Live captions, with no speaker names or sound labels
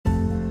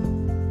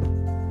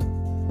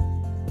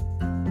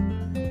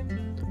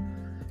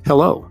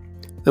Hello,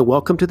 and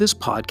welcome to this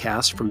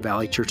podcast from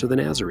Valley Church of the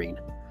Nazarene.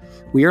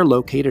 We are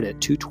located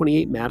at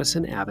 228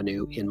 Madison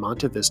Avenue in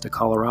Monte Vista,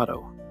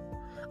 Colorado.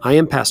 I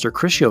am Pastor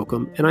Chris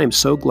Yoakum, and I am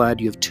so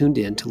glad you have tuned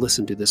in to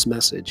listen to this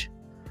message.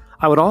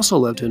 I would also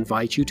love to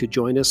invite you to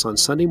join us on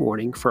Sunday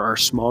morning for our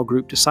small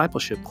group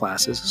discipleship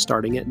classes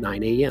starting at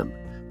 9 a.m.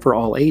 for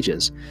all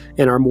ages,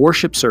 and our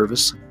worship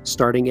service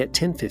starting at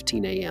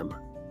 10:15 a.m.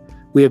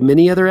 We have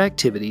many other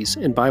activities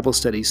and Bible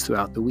studies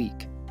throughout the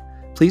week.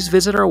 Please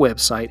visit our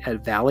website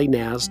at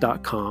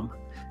valleynaz.com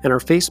and our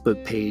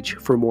Facebook page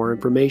for more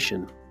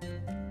information.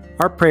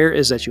 Our prayer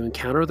is that you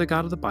encounter the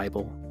God of the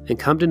Bible and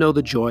come to know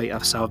the joy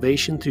of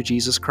salvation through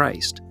Jesus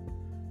Christ,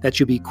 that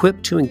you be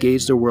equipped to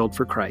engage the world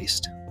for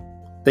Christ.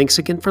 Thanks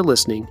again for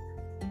listening,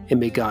 and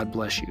may God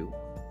bless you.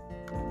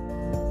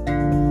 I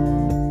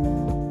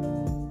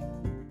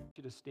want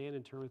you to stand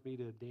and turn with me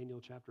to Daniel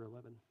chapter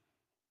 11.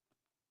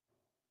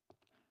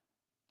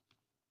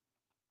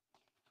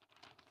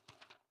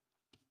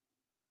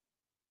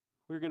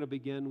 We're going to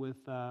begin with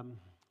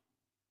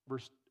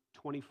verse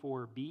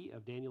 24b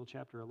of Daniel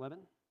chapter 11.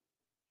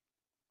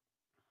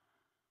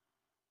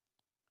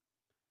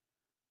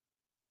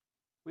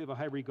 We have a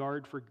high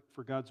regard for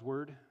God's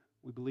word.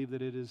 We believe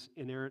that it is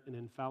inerrant and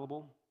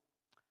infallible.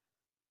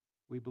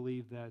 We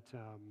believe that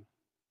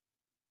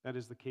that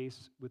is the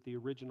case with the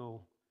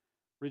original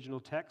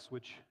text,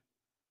 which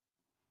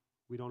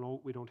we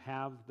don't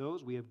have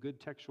those. We have good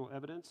textual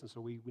evidence, and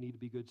so we need to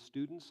be good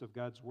students of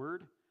God's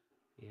word.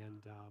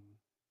 And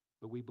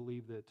but we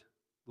believe that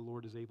the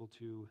Lord is able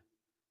to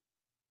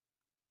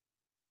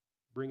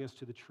bring us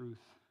to the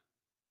truth.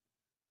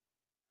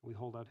 We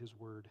hold out His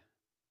word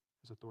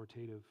as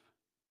authoritative.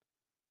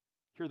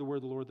 Hear the word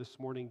of the Lord this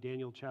morning,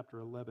 Daniel chapter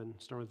 11,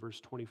 starting with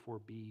verse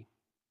 24b.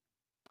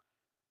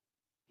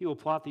 He will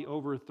plot the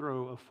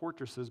overthrow of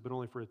fortresses, but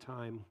only for a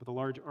time. With a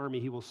large army,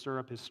 he will stir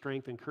up his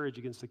strength and courage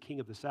against the king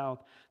of the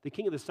south. The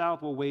king of the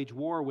south will wage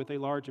war with a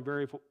large and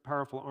very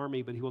powerful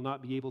army, but he will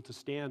not be able to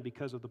stand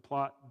because of the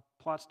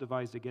plots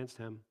devised against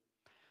him.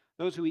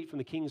 Those who eat from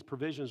the king's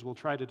provisions will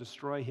try to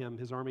destroy him.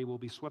 His army will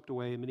be swept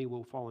away, and many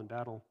will fall in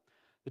battle.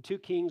 The two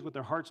kings, with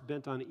their hearts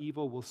bent on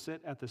evil, will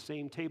sit at the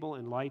same table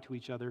and lie to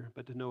each other,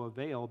 but to no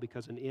avail,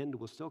 because an end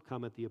will still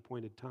come at the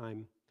appointed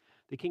time.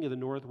 The king of the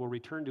north will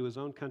return to his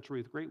own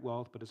country with great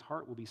wealth, but his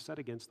heart will be set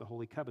against the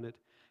holy covenant.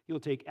 He will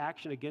take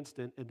action against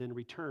it and then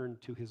return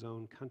to his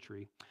own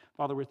country.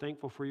 Father, we're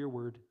thankful for your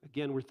word.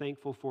 Again, we're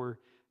thankful for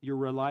your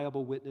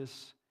reliable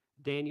witness,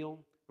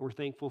 Daniel, and we're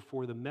thankful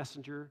for the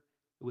messenger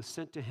that was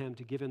sent to him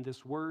to give him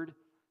this word.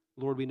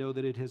 Lord, we know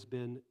that it has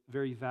been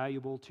very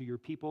valuable to your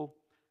people,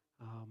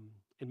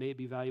 and may it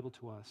be valuable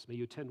to us. May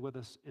you attend with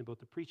us in both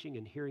the preaching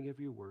and hearing of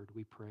your word,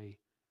 we pray.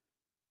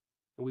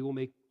 And we will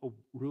make a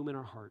room in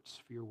our hearts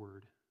for your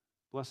word.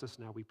 Bless us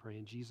now, we pray,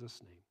 in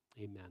Jesus'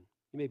 name. Amen.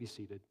 You may be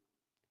seated.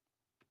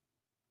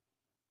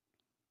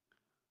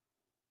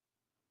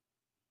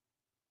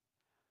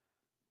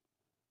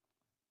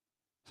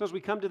 So as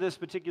we come to this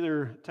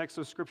particular text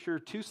of Scripture,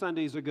 2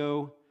 Sundays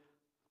ago,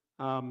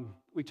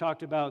 we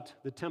talked about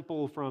the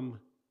temple, from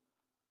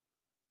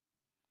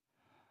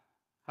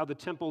how the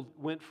temple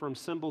went from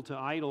symbol to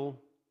idol.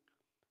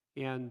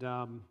 And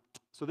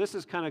so this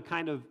is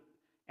kind of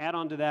add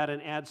on to that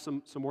and add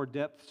some more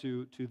depth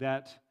to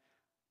that.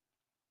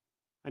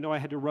 I know I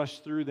had to rush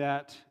through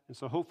that, and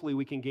so hopefully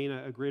we can gain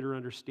a greater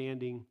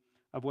understanding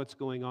of what's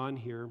going on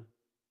here.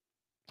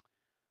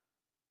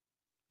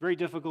 Very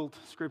difficult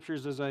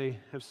scriptures, as I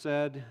have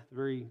said,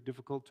 very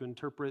difficult to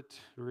interpret,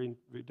 very,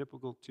 very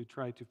difficult to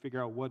try to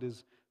figure out what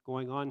is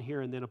going on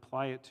here and then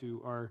apply it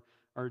to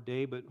our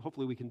day, but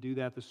hopefully we can do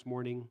that this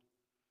morning.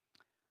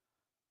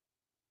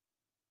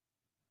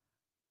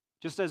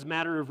 Just as a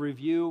matter of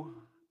review,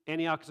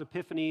 Antiochus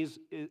Epiphanes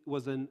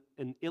was an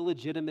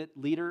illegitimate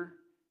leader.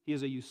 He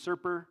is a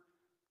usurper.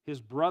 His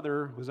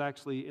brother was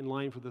actually in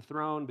line for the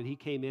throne, but he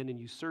came in and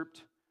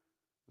usurped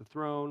the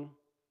throne.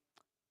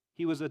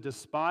 He was a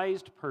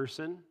despised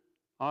person,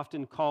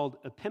 often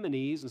called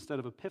Epimanes instead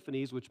of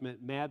Epiphanes, which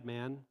meant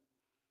madman.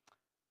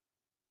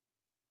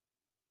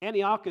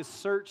 Antiochus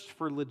searched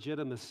for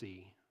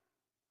legitimacy.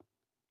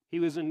 He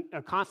was in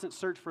a constant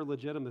search for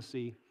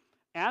legitimacy,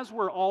 as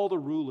were all the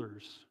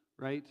rulers,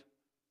 right?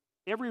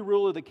 Every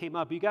ruler that came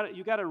up, you got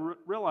to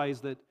realize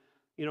that,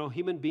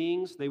 human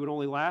beings, they would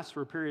only last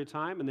for a period of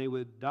time, and they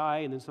would die,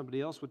 and then somebody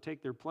else would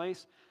take their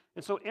place.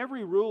 And so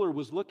every ruler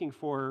was looking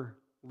for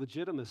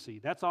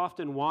legitimacy. That's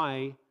often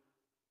why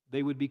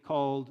they would be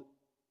called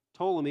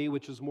Ptolemy,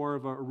 which is more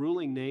of a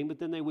ruling name, but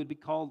then they would be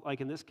called,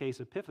 like in this case,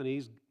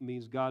 Epiphanes,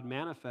 means God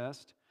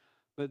manifest.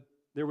 But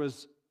there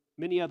was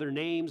many other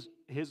names.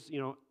 His,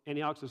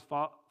 Antiochus'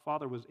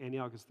 father was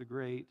Antiochus the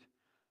Great.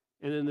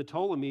 And then the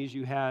Ptolemies,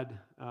 you had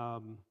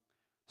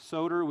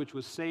Soter, which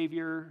was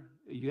Savior.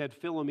 You had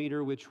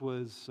Philometor, which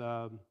was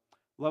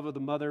love of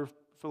the mother.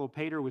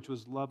 Philopator, which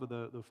was love of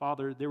the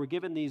father. They were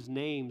given these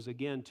names,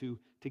 again, to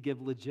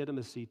give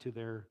legitimacy to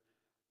their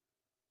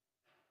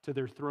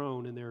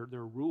throne and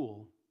their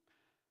rule.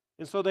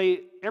 And so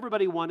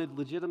everybody wanted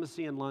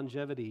legitimacy and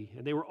longevity,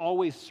 and they were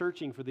always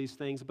searching for these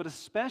things, but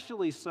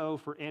especially so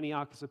for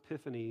Antiochus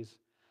Epiphanes.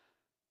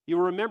 You'll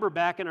remember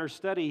back in our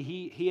study,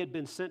 he had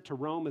been sent to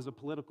Rome as a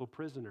political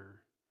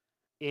prisoner,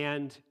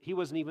 and he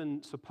wasn't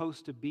even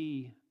supposed to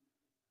be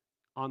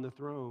on the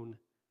throne.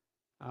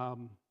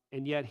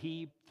 And yet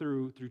he,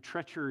 through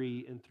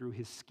treachery and through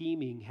his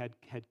scheming,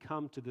 had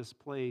come to this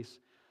place.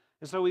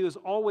 And so he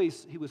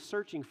was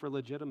searching for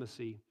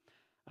legitimacy.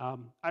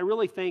 I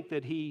really think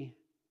that he,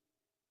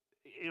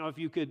 if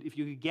you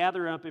could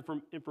gather up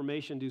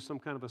information, do some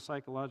kind of a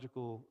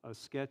psychological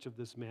sketch of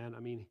this man,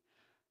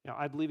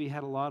 I believe he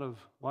had a lot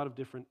of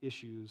different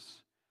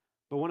issues.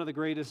 But one of the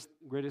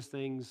greatest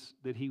things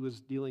that he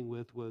was dealing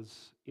with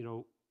was,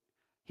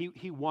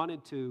 he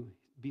wanted to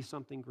be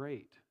something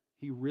great.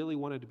 He really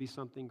wanted to be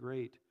something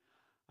great.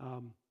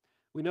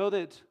 We know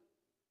that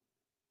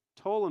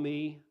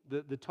Ptolemy,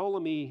 the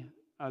Ptolemy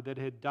that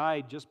had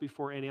died just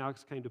before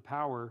Antiochus came to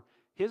power,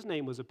 his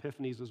name was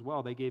Epiphanes as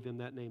well. They gave him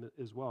that name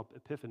as well,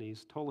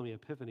 Epiphanes, Ptolemy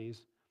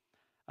Epiphanes.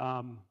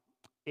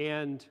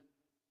 And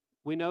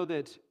we know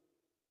that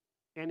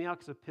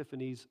Antiochus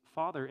Epiphanes'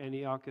 father,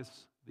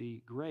 Antiochus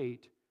the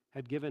Great,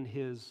 had given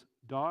his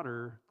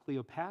daughter,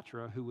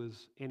 Cleopatra, who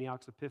was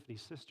Antiochus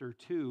Epiphanes' sister,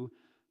 to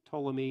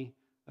Ptolemy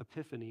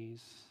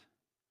Epiphanes.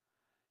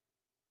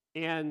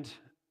 And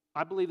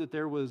I believe that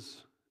there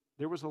was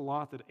a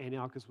lot that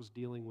Antiochus was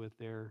dealing with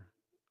there.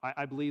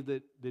 I believe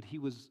that he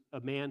was a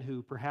man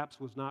who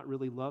perhaps was not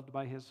really loved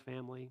by his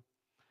family,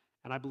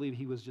 and I believe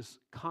he was just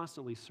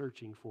constantly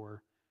searching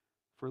for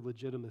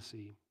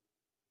legitimacy,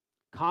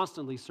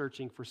 constantly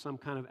searching for some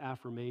kind of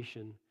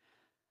affirmation.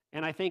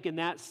 And I think in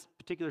that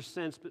particular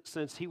sense,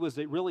 since he was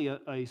really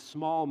a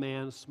small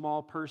man,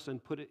 small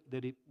person,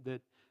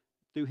 that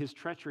through his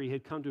treachery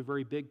had come to a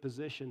very big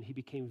position, he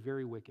became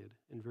very wicked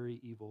and very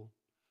evil.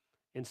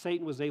 And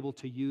Satan was able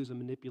to use and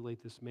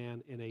manipulate this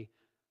man in a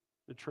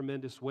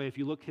tremendous way. If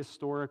you look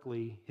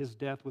historically, his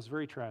death was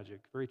very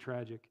tragic, very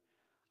tragic.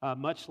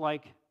 Much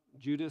like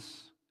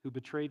Judas, who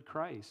betrayed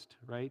Christ,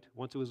 right?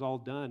 Once it was all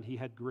done, he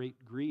had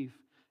great grief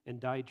and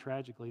died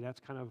tragically.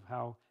 That's kind of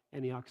how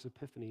Antiochus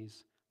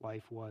Epiphanes'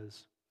 life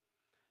was.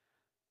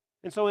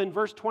 And so in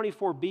verse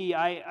 24b,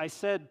 I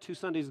said 2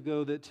 Sundays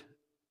ago that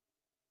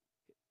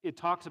it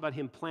talks about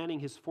him planning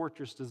his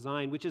fortress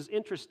design, which is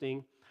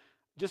interesting.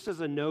 Just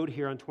as a note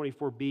here on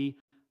 24b,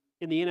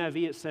 in the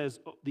NIV it says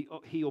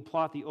he will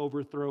plot the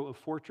overthrow of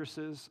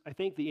fortresses. I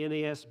think the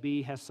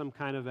NASB has some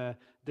kind of a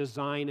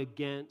design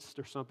against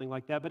or something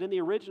like that. But in the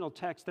original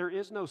text, there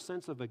is no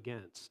sense of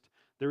against.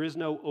 There is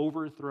no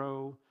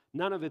overthrow.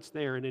 None of it's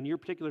there. And in your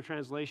particular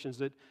translations,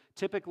 that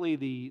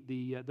typically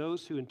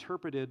those who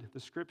interpreted the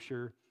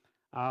Scripture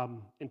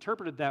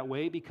interpreted that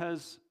way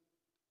because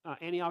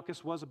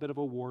Antiochus was a bit of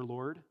a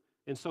warlord,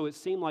 and so it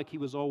seemed like he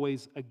was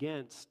always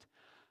against.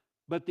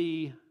 But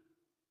the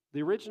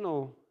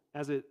original,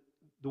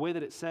 the way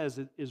that it says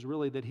is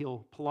really that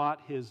he'll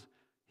plot his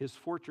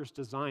fortress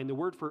design. The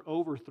word for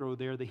overthrow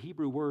there, the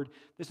Hebrew word,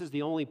 this is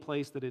the only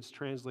place that it's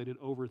translated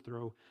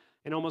overthrow.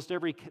 In almost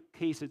every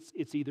case,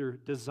 it's either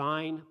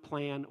design,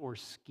 plan, or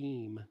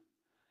scheme.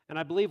 And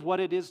I believe what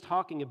it is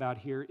talking about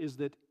here is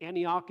that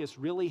Antiochus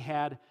really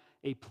had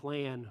a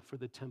plan for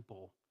the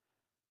temple.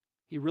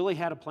 He really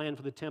had a plan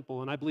for the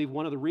temple, and I believe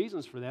one of the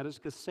reasons for that is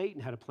because Satan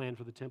had a plan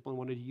for the temple and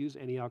wanted to use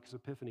Antiochus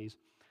Epiphanes.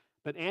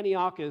 But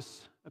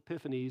Antiochus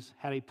Epiphanes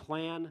had a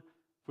plan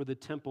for the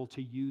temple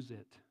to use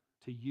it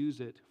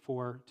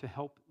to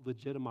help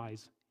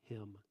legitimize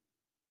him.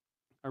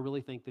 I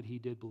really think that he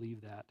did believe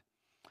that.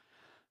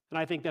 And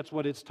I think that's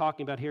what it's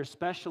talking about here,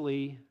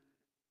 especially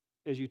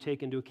as you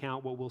take into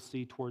account what we'll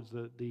see towards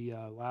the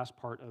last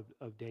part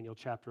of Daniel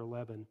chapter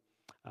 11.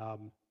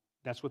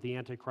 That's what the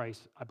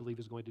Antichrist, I believe,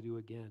 is going to do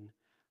again.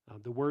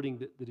 The wording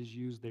that is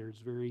used there is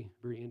very,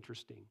 very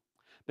interesting.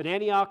 But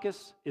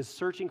Antiochus is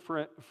searching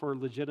for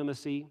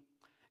legitimacy.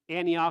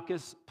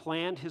 Antiochus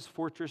planned his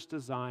fortress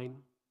design.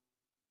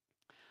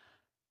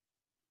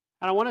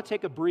 And I want to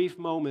take a brief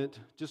moment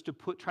just to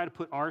try to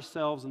put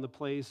ourselves in the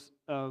place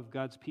of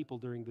God's people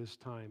during this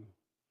time.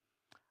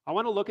 I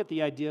want to look at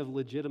the idea of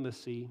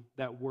legitimacy,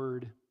 that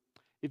word.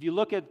 If you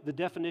look at the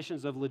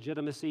definitions of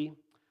legitimacy,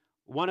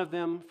 one of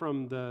them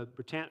from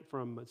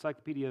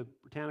Encyclopedia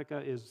Britannica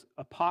is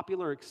a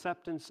popular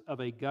acceptance of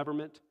a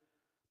government,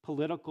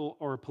 political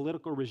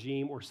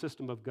regime or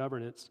system of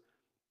governance.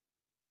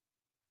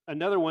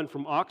 Another one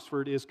from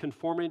Oxford is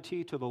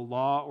conformity to the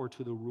law or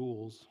to the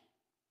rules.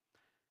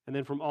 And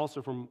then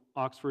also from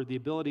Oxford, the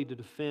ability to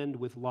defend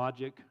with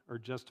logic or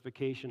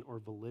justification or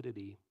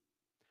validity.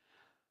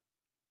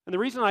 And the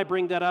reason I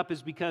bring that up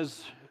is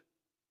because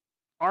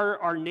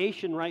our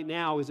nation right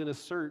now is in a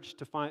search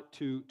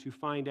to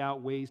find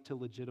out ways to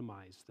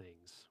legitimize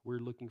things. We're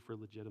looking for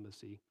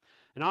legitimacy.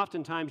 And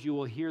oftentimes you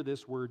will hear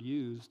this word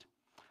used.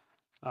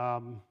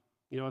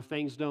 If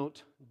things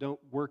don't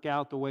work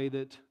out the way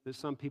that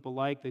some people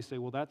like, they say,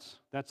 well,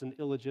 that's an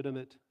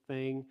illegitimate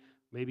thing.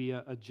 Maybe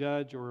a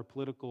judge or a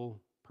political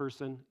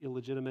person,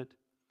 illegitimate.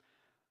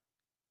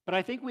 But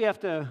I think we have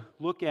to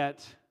look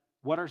at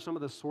what are some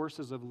of the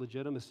sources of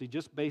legitimacy,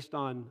 just based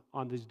on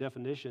these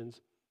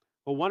definitions?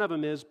 Well, one of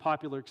them is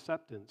popular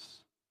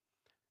acceptance.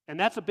 And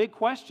that's a big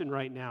question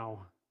right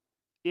now.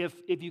 If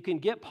you can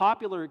get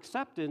popular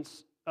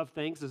acceptance of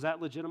things, does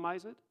that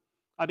legitimize it?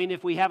 I mean,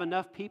 if we have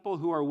enough people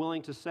who are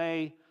willing to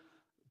say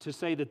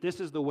that this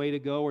is the way to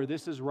go, or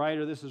this is right,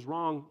 or this is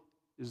wrong,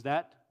 does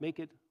that make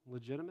it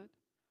legitimate?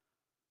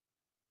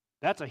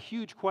 That's a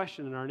huge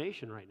question in our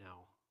nation right now,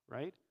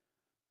 right?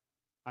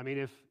 I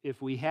mean,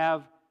 if we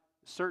have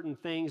certain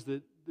things,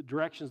 the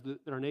directions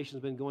that our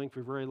nation's been going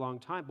for a very long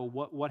time, but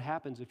what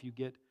happens if you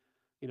get,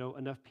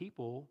 enough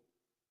people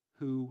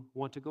who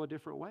want to go a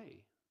different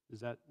way? Does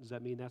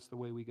that mean that's the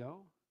way we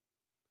go?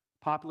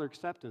 Popular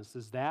acceptance,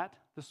 is that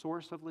the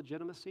source of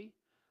legitimacy?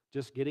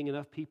 Just getting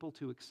enough people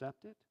to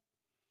accept it?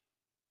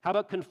 How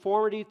about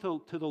conformity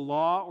to the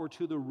law or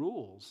to the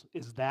rules?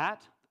 Is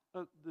that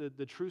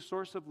the true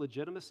source of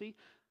legitimacy?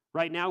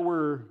 Right now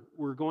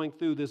we're going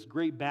through this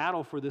great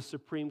battle for this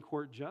Supreme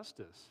Court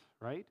justice,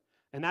 right?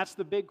 And that's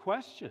the big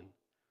question.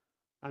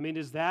 I mean,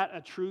 is that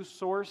a true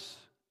source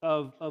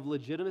of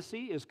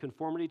legitimacy? Is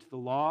conformity to the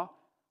law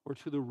or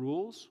to the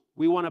rules?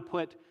 We want to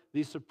put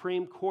the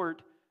Supreme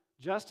Court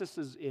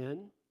justices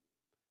in.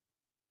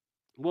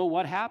 Well,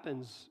 what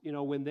happens,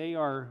 when they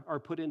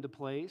are put into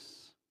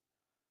place?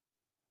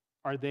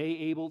 Are they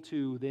able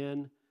to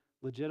then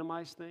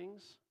legitimize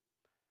things?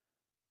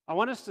 I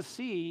want us to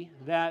see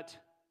that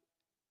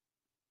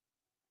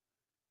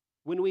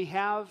when we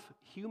have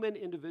human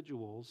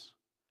individuals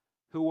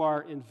who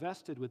are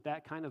invested with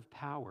that kind of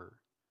power,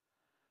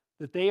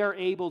 that they are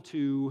able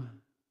to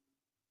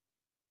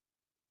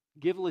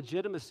give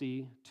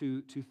legitimacy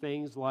to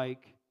things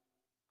like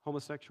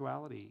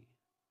homosexuality,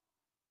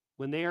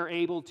 when they are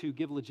able to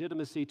give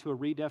legitimacy to a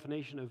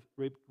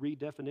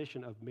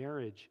redefinition of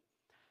marriage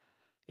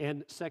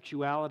and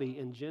sexuality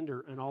and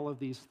gender and all of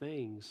these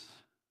things,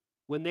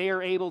 when they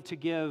are able to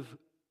give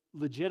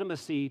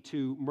legitimacy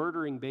to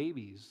murdering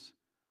babies,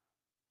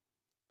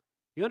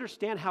 you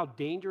understand how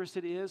dangerous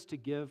it is to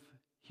give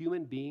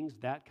human beings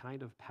that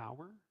kind of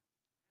power?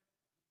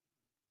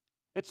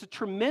 It's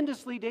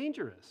tremendously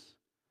dangerous.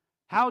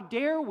 How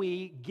dare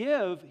we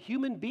give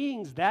human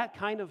beings that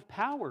kind of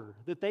power,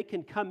 that they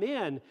can come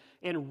in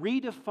and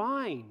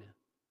redefine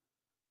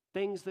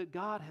things that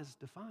God has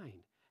defined?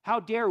 How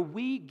dare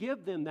we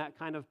give them that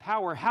kind of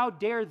power? How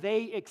dare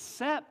they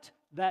accept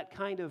that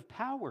kind of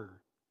power?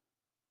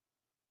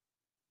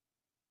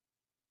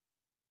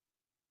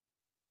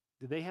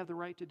 Do they have the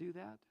right to do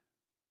that?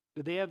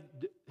 Do they have?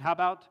 How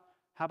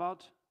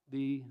about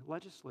the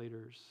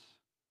legislators?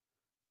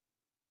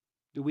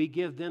 Do we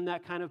give them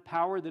that kind of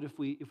power that if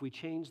we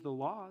change the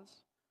laws?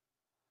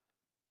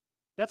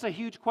 That's a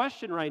huge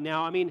question right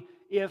now. I mean,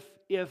 if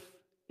the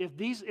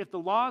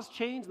laws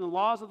change and the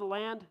laws of the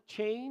land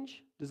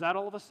change, does that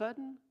all of a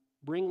sudden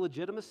bring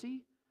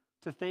legitimacy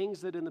to things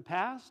that in the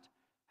past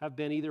have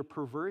been either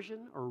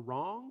perversion or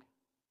wrong,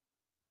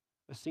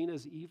 seen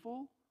as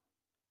evil?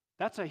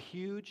 That's a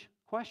huge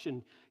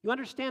question. You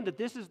understand that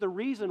this is the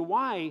reason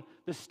why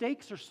the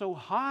stakes are so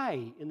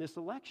high in this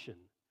election,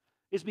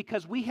 is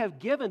because we have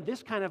given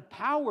this kind of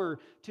power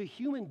to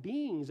human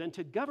beings and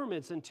to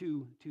governments and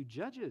to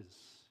judges.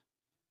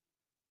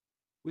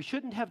 We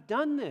shouldn't have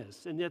done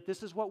this, and yet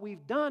this is what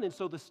we've done, and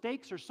so the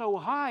stakes are so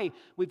high.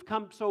 We've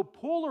become so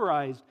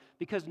polarized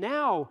because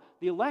now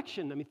the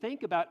election, I mean,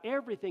 think about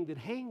everything that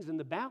hangs in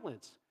the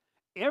balance.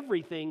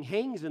 Everything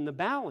hangs in the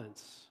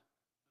balance.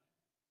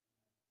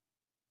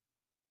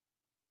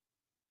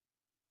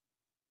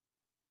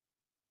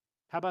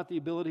 How about the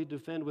ability to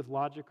defend with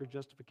logic or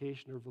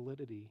justification or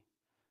validity?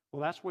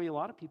 Well, that's where a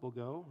lot of people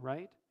go,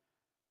 right?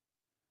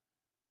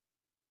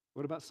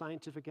 What about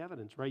scientific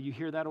evidence, right? You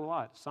hear that a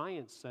lot.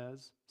 Science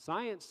says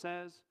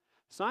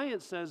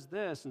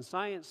this, and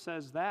science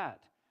says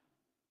that.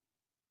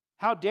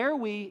 How dare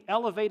we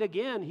elevate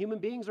again human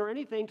beings or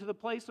anything to the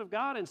place of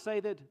God and say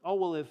that, oh,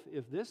 well,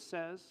 if this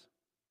says,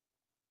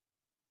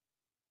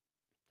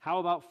 how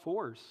about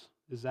force?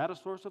 Is that a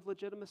source of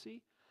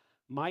legitimacy?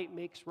 Might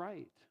makes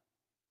right.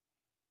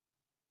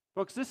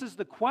 Folks, this is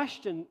the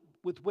question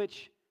with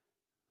which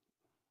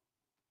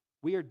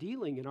we are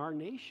dealing in our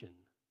nation.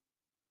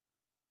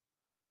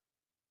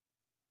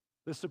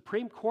 The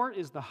Supreme Court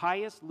is the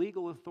highest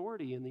legal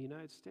authority in the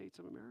United States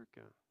of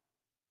America.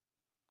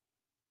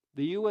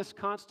 The U.S.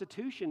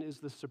 Constitution is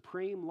the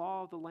supreme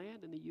law of the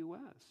land in the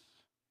U.S.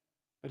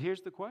 But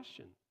here's the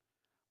question.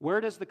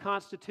 Where does the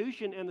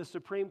Constitution and the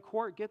Supreme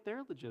Court get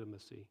their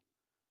legitimacy?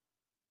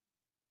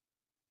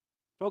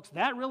 Folks,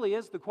 that really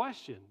is the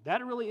question.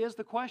 That really is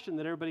the question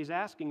that everybody's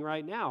asking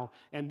right now.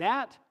 And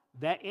that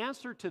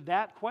answer to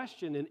that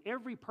question, and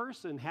every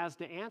person has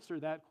to answer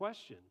that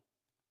question.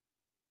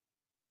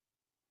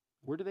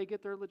 Where do they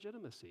get their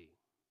legitimacy?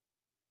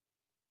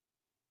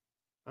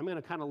 I'm going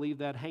to kind of leave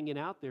that hanging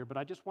out there, but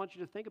I just want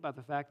you to think about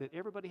the fact that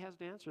everybody has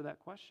to answer that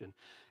question.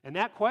 And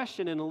that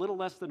question in a little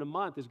less than a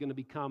month is going to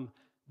become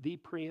the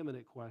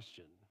preeminent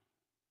question.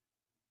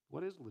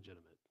 What is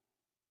legitimate?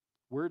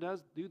 Where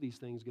do these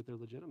things get their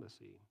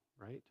legitimacy,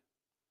 right?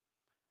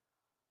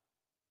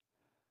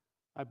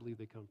 I believe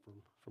they come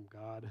from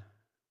God.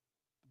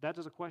 That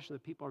is a question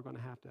that people are going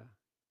to have to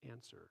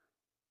answer.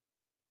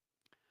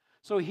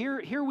 So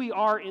here we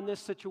are in this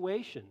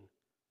situation,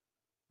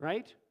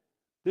 right?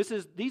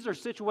 These are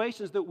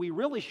situations that we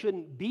really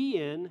shouldn't be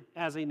in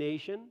as a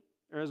nation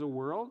or as a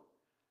world,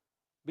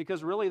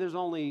 because really there's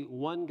only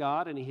one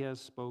God and He has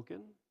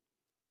spoken,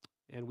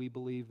 and we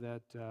believe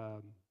that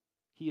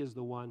He is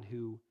the one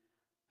who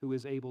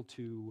is able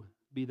to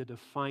be the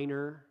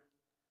definer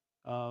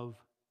of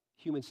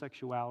human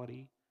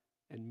sexuality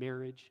and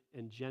marriage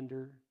and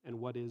gender and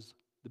what is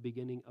the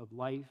beginning of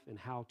life and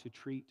how to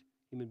treat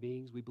human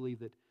beings. We believe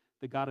that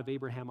the God of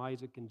Abraham,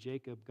 Isaac, and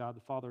Jacob, God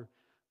and Father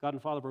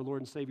of our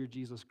Lord and Savior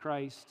Jesus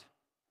Christ,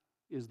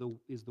 is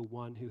the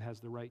one who has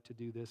the right to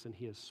do this, and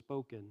He has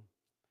spoken.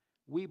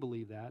 We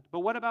believe that. But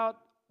what about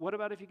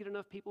if you get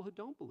enough people who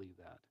don't believe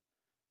that?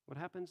 What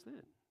happens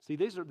then? See,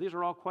 these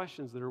are all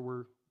questions that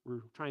we're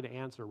trying to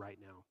answer right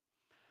now.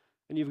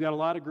 And you've got a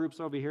lot of groups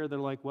over here that are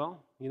like,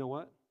 well, you know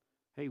what?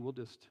 Hey, we'll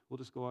just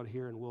go out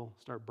here and we'll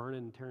start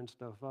burning and tearing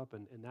stuff up,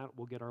 and that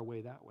we'll get our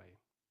way that way.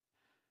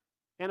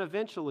 And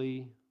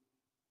eventually,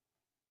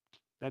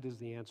 that is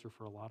the answer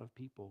for a lot of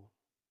people.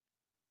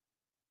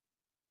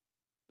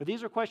 But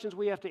these are questions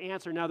we have to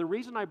answer. Now, the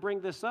reason I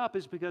bring this up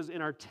is because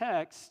in our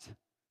text,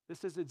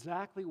 this is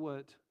exactly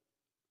what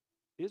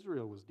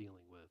Israel was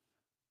dealing with.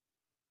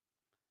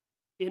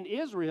 In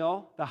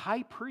Israel, the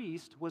high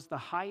priest was the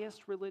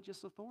highest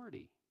religious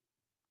authority.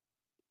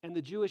 And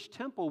the Jewish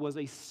temple was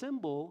a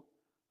symbol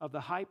of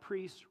the high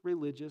priest's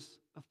religious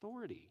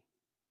authority.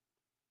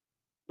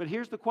 But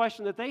here's the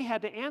question that they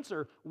had to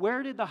answer.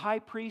 Where did the high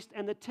priest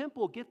and the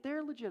temple get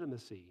their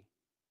legitimacy?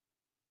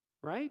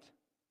 Right?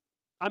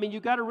 I mean,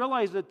 you've got to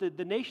realize that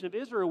the nation of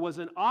Israel was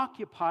an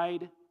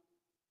occupied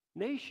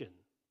nation.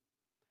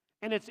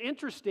 And it's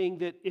interesting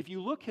that if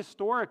you look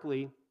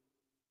historically,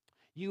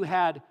 you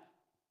had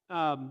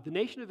the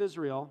nation of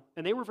Israel,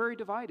 and they were very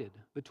divided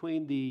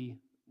between the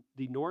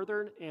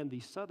northern and the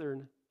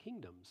southern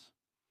kingdoms.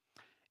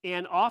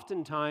 And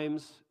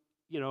oftentimes,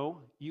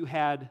 you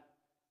had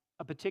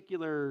a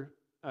particular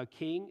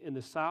king in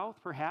the south,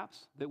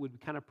 perhaps, that would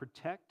kind of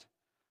protect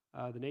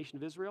the nation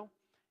of Israel.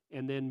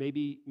 And then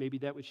maybe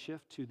that would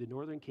shift to the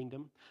northern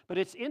kingdom. But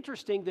it's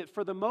interesting that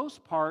for the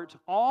most part,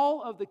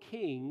 all of the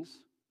kings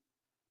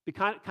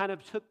kind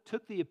of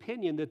took the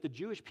opinion that the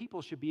Jewish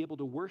people should be able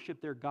to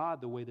worship their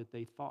God the way that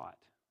they thought,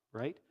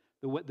 right?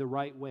 The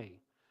right way,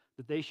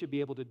 that they should be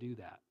able to do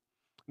that.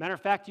 Matter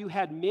of fact, you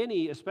had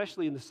many,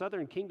 especially in the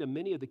southern kingdom,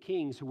 many of the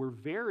kings who were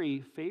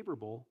very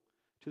favorable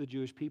to the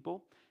Jewish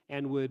people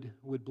and would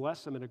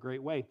bless them in a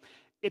great way.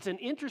 It's an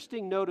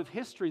interesting note of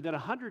history that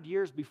 100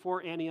 years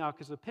before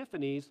Antiochus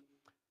Epiphanes,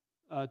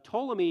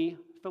 Ptolemy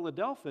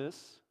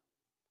Philadelphus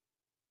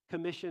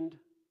commissioned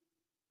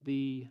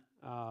the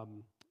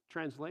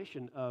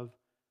translation of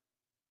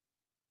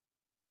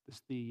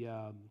the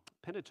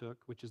Pentateuch,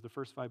 which is the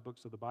first 5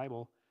 books of the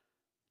Bible,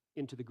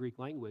 into the Greek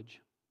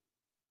language.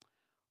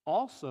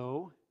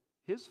 Also,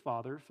 his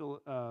father,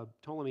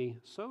 Ptolemy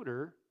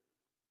Soter,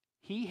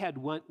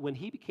 when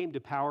he came to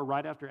power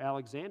right after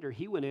Alexander,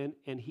 he went in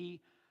and he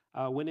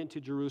went into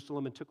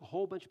Jerusalem and took a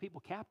whole bunch of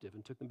people captive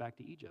and took them back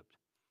to Egypt.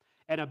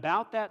 And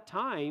about that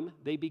time,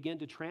 they began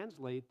to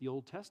translate the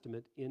Old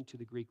Testament into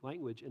the Greek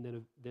language,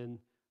 and then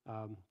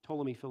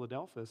Ptolemy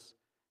Philadelphus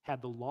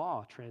had the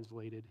law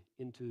translated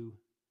into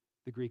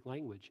the Greek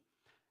language.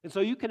 And so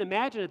you can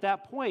imagine at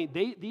that point,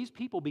 these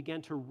people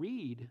began to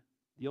read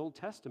the Old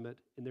Testament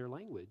in their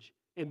language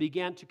and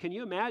can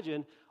you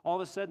imagine, all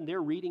of a sudden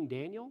they're reading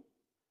Daniel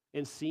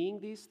and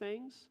seeing these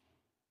things?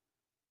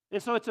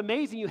 And so it's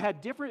amazing, you had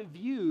different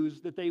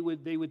views that they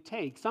would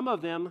take. Some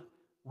of them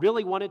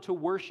really wanted to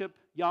worship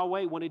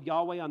Yahweh, wanted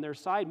Yahweh on their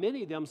side.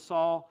 Many of them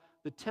saw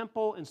the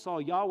temple and saw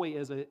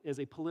Yahweh as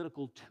a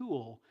political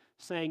tool,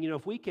 saying,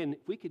 if we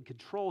could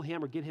control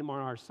Him or get Him on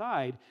our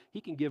side,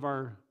 He could give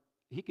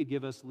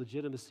us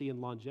legitimacy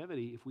and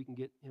longevity if we can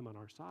get Him on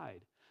our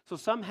side. So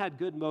some had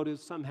good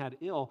motives, some had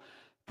ill.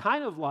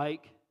 Kind of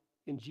like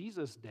in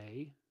Jesus'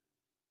 day,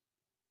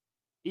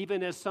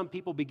 even as some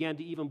people began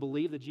to even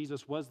believe that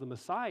Jesus was the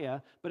Messiah,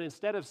 but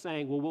instead of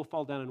saying, well, we'll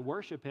fall down and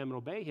worship Him and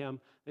obey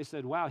Him, they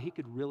said, wow, He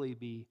could really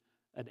be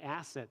an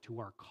asset to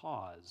our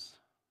cause,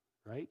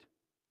 right?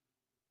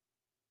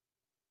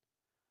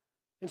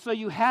 And so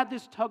you had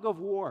this tug of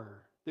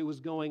war that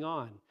was going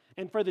on.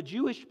 And for the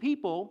Jewish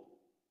people,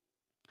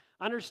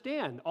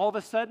 understand, all of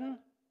a sudden,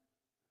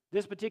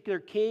 this particular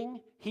king,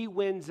 he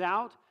wins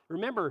out.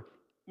 Remember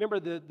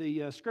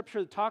the scripture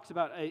that talks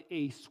about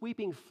a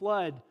sweeping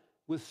flood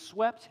was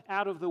swept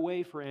out of the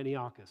way for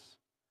Antiochus.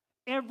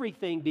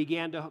 Everything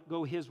began to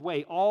go his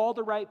way. All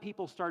the right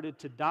people started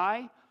to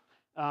die.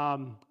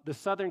 The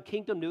southern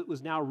kingdom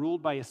was now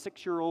ruled by a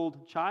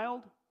 6-year-old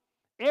child.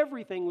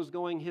 Everything was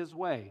going his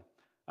way.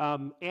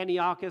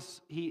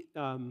 Antiochus,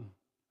 there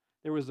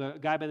was a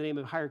guy by the name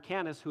of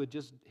Hyrcanus who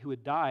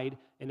had died,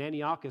 and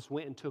Antiochus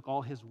went and took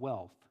all his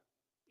wealth.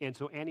 And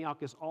so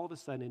Antiochus, all of a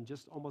sudden, in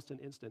just almost an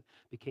instant,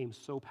 became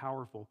so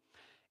powerful.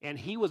 And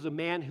he was a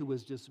man who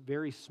was just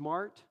very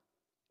smart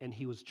and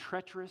he was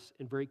treacherous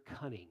and very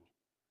cunning.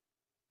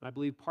 And I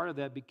believe part of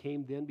that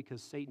became then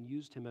because Satan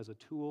used him as a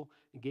tool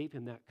and gave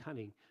him that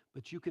cunning.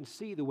 But you can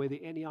see the way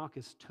that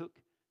Antiochus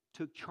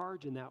took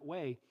charge in that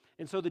way.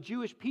 And so the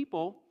Jewish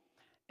people,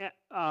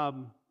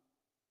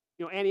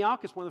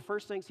 Antiochus, one of the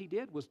first things he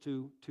did was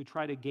to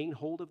try to gain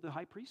hold of the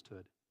high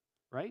priesthood,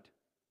 right?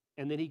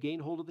 And then he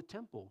gained hold of the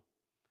temple.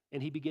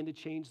 And he began to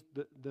change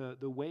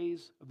the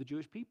ways of the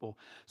Jewish people.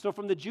 So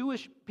from the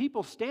Jewish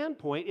people's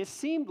standpoint, it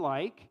seemed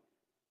like,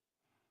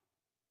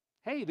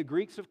 hey, the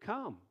Greeks have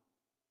come,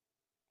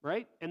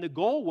 right? And the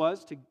goal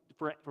was,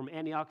 from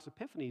Antiochus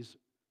Epiphanes'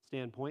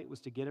 standpoint, was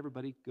to get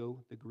everybody to go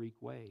the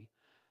Greek way,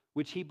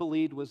 which he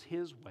believed was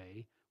his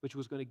way, which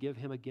was going to give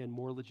him, again,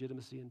 more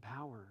legitimacy and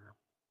power.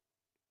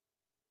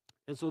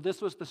 And so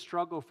this was the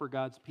struggle for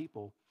God's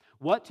people.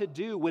 What to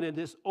do when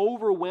this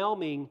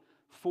overwhelming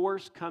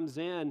force comes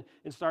in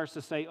and starts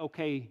to say,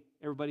 okay,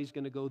 everybody's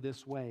going to go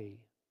this way,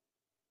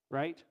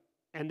 right?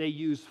 And they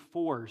use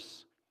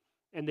force,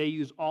 and they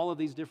use all of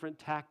these different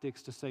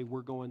tactics to say,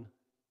 we're going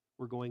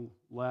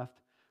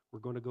left, we're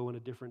going to go in a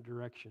different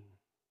direction.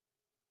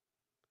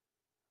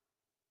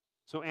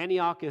 So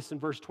Antiochus, in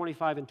verse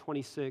 25 and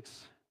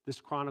 26,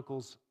 this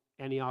chronicles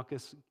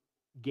Antiochus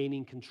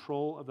gaining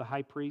control of the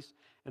high priest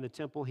and the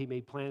temple. He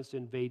made plans to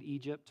invade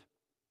Egypt.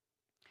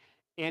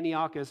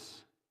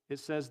 Antiochus, it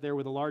says there,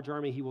 with a large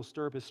army, he will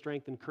stir up his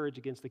strength and courage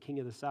against the king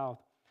of the south.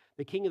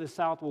 The king of the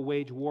south will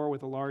wage war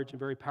with a large and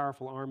very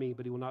powerful army,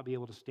 but he will not be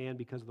able to stand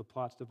because of the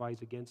plots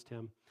devised against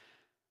him.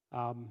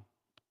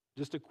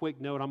 Just a quick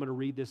note, I'm going to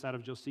read this out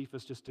of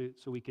Josephus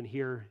so we can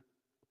hear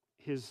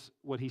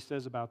what he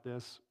says about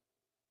this.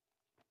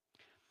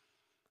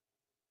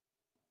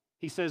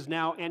 He says,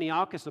 now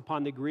Antiochus,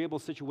 upon the agreeable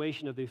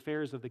situation of the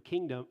affairs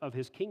of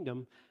his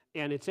kingdom,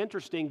 and it's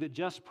interesting that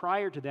just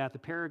prior to that,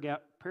 the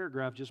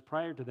paragraph just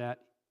prior to that,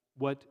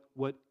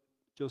 what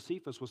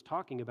Josephus was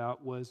talking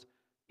about was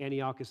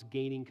Antiochus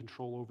gaining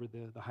control over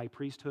the high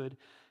priesthood,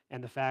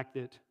 and the fact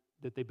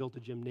that they built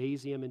a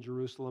gymnasium in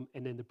Jerusalem,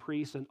 and then the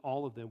priests and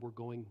all of them were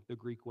going the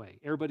Greek way.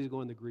 Everybody's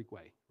going the Greek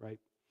way, right?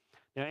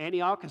 Now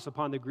Antiochus,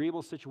 upon the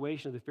agreeable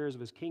situation of the affairs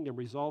of his kingdom,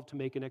 resolved to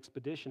make an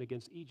expedition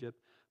against Egypt,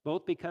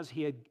 both because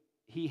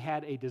he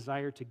had a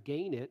desire to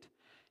gain it,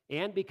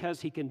 and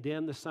because he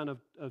condemned the son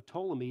of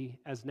Ptolemy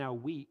as now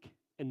weak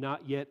and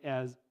not yet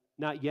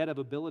of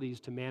abilities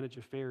to manage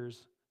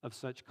affairs of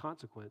such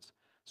consequence.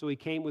 So he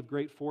came with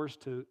great force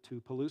to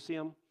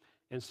Pelusium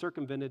and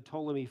circumvented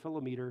Ptolemy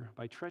Philometor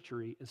by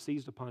treachery and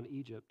seized upon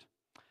Egypt.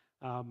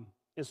 And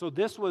so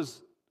this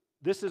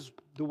is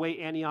the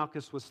way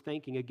Antiochus was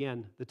thinking.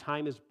 Again, the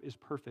time is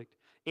perfect.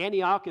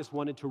 Antiochus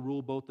wanted to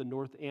rule both the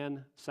north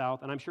and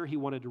south, and I'm sure he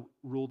wanted to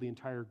rule the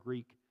entire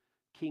Greek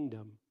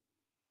kingdom,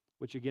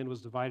 which again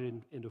was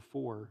divided into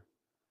four.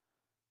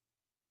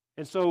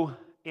 And so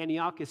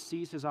Antiochus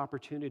sees his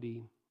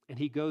opportunity, and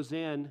he goes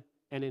in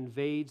and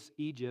invades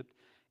Egypt.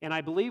 And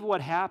I believe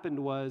what happened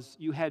was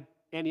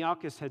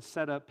Antiochus had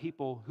set up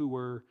people who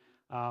were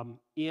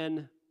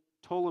in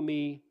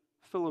Ptolemy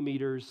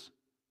Philometor's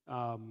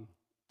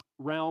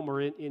realm,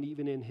 or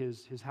even in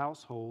his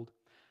household.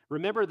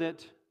 Remember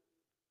that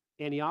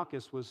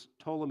Antiochus was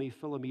Ptolemy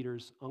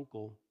Philometor's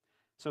uncle.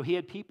 So he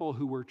had people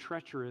who were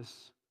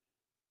treacherous.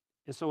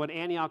 And so what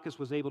Antiochus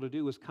was able to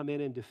do was come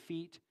in and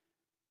defeat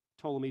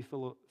Ptolemy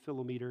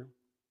Philometor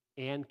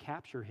and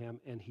capture him,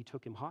 and he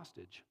took him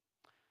hostage.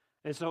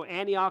 And so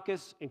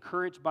Antiochus,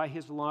 encouraged by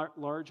his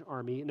large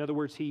army, in other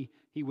words, he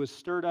was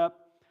stirred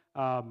up.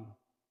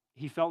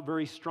 He felt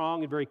very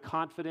strong and very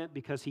confident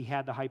because he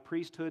had the high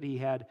priesthood. He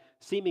had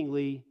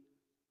seemingly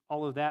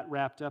all of that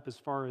wrapped up as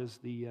far as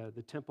the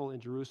temple in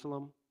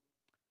Jerusalem.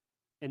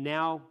 And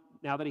now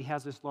that he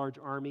has this large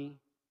army,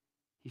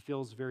 he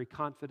feels very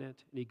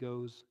confident, and he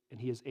goes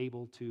and he is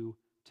able to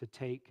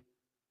take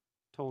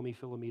Ptolemy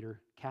Philometor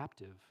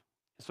captive.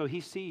 So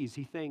he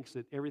thinks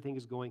that everything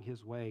is going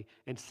his way,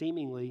 and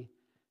seemingly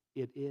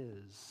it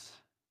is.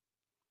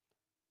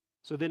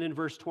 So then in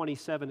verse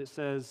 27 it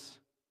says,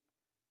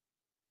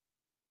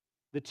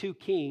 the two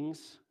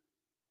kings,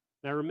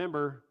 now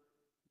remember,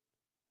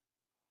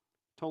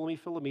 Ptolemy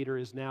Philometor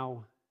is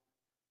now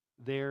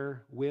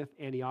there with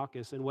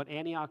Antiochus, and what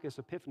Antiochus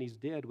Epiphanes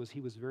did was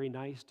he was very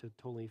nice to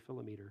Ptolemy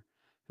Philometor,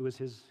 who was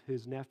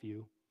his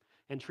nephew,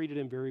 and treated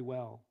him very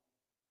well.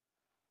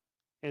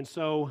 And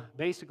so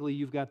basically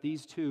you've got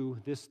these two,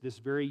 this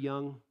very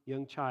young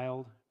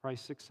child, probably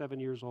 6, 7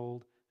 years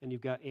old, and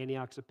you've got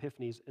Antiochus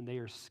Epiphanes, and they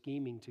are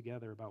scheming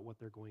together about what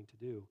they're going to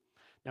do.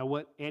 Now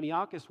what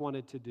Antiochus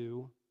wanted to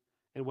do,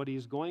 and what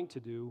he's going to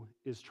do,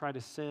 is try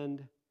to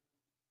send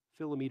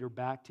Philometor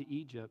back to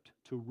Egypt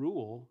to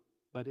rule,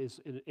 but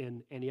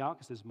in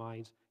Antiochus'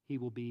 minds, he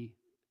will be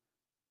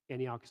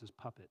Antiochus'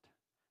 puppet,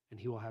 and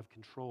he will have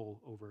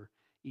control over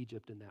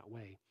Egypt in that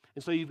way.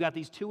 And so you've got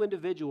these two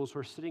individuals who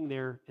are sitting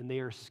there, and they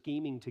are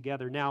scheming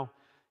together. Now,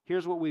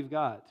 here's what we've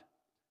got.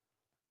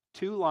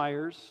 Two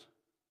liars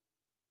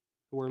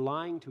who are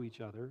lying to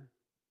each other.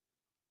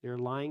 They're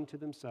lying to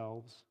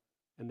themselves,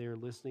 and they're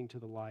listening to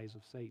the lies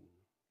of Satan.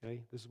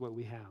 Okay? This is what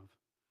we have.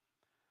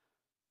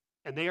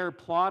 And they are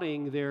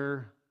plotting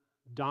their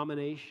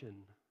domination,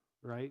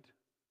 right,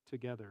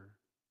 together.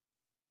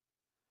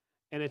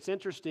 And it's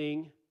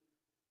interesting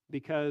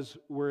because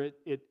where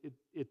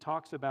it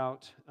talks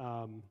about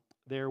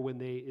there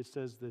when it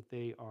says that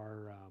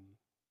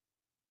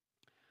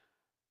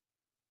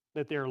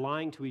they're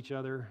lying to each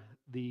other,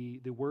 the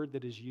word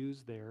that is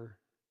used there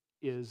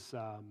is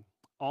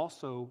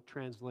also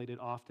translated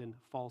often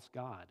false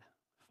God,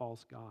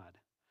 false God.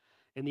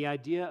 And the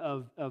idea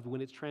of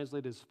when it's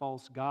translated as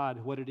false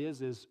God, what it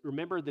is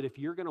remember that if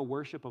you're going to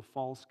worship a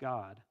false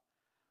God,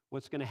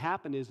 what's going to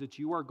happen is that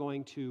you are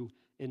going to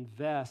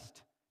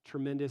invest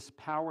tremendous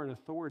power and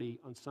authority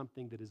on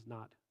something that is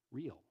not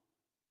real.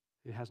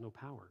 It has no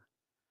power.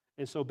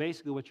 And so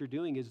basically what you're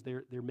doing is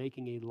they're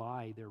making a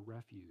lie their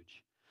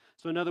refuge.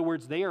 So in other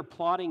words, they are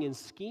plotting and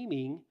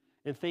scheming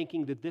and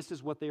thinking that this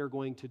is what they are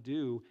going to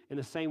do in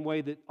the same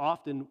way that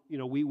often,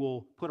 we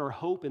will put our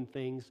hope in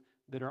things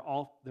that are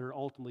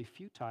ultimately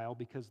futile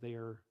because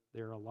they're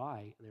a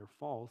lie and they're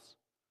false.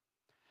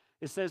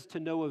 It says to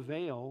no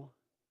avail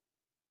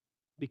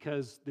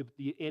because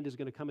the end is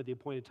going to come at the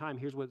appointed time.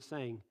 Here's what it's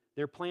saying.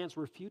 Their plans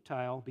were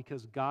futile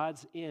because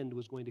God's end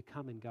was going to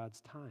come in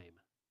God's time.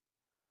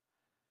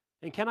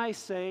 And can I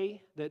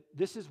say that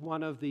this is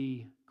one of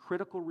the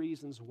critical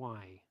reasons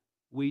why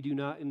we do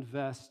not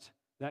invest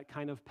that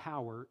kind of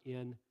power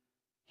in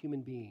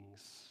human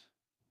beings?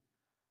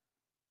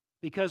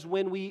 Because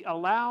when we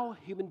allow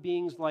human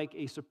beings like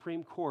a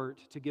Supreme Court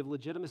to give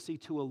legitimacy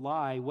to a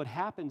lie, what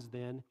happens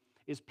then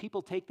is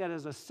people take that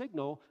as a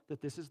signal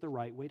that this is the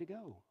right way to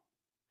go.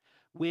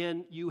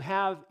 When you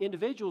have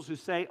individuals who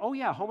say, oh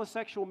yeah,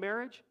 homosexual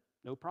marriage,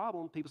 no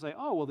problem. People say,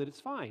 oh, well, then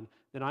it's fine.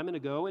 Then I'm going to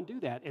go and do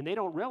that. And they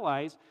don't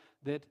realize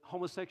that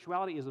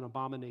homosexuality is an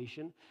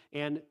abomination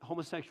and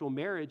homosexual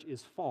marriage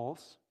is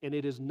false and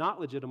it is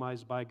not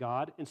legitimized by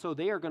God. And so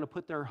they are going to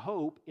put their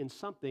hope in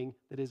something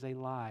that is a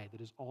lie,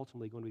 that is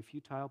ultimately going to be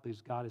futile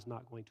because God is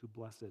not going to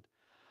bless it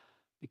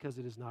because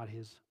it is not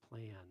His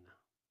plan.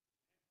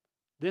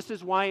 This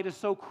is why it is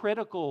so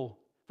critical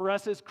for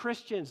us as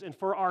Christians and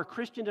for our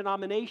Christian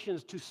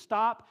denominations to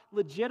stop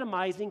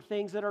legitimizing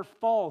things that are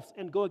false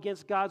and go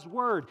against God's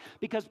word,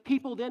 because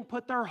people then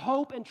put their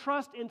hope and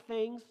trust in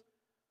things,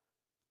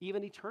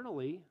 even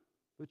eternally,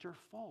 which are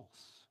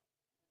false.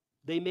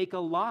 They make a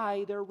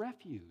lie their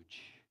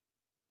refuge.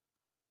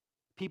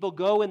 People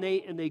go and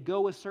they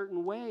go a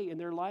certain way in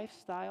their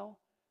lifestyle,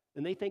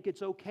 and they think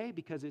it's okay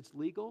because it's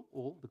legal.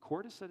 Well, the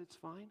court has said it's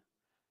fine.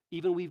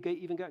 We've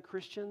even got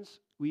Christians,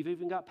 we've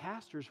even got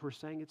pastors who are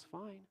saying it's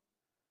fine.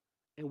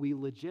 And we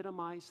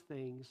legitimize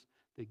things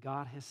that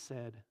God has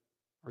said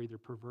are either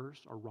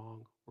perverse or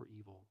wrong or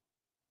evil.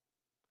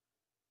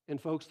 And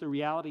folks, the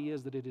reality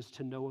is that it is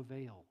to no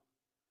avail.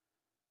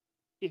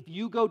 If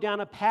you go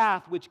down a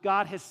path which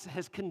God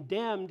has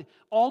condemned,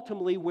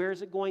 ultimately, where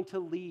is it going to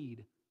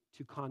lead?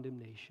 To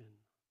condemnation.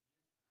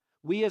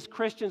 We as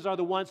Christians are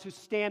the ones who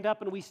stand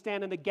up and we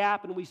stand in the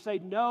gap and we say,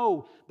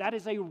 no, that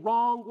is a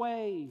wrong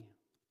way.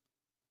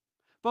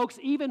 Folks,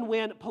 even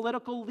when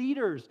political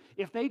leaders,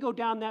 if they go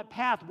down that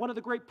path, one of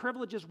the great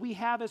privileges we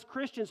have as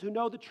Christians who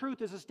know the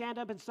truth is to stand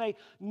up and say,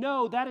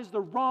 no, that is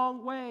the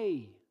wrong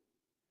way.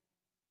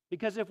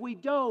 Because if we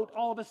don't,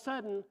 all of a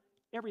sudden,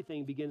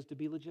 everything begins to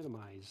be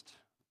legitimized.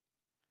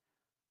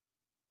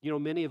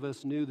 Many of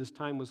us knew this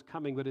time was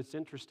coming, but it's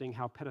interesting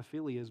how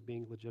pedophilia is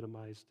being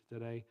legitimized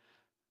today.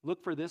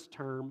 Look for this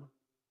term,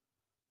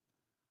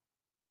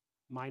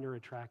 minor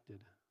attracted.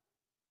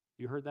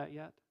 You heard that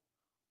yet?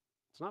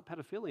 It's not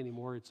pedophilia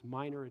anymore, it's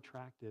minor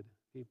attracted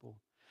people.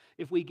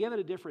 If we give it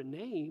a different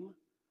name,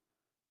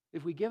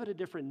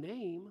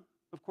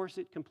 of course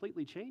it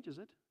completely changes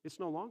it. It's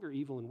no longer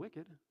evil and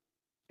wicked.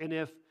 And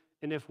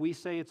if we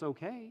say it's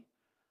okay,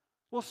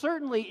 well,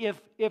 certainly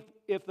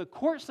if the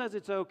court says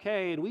it's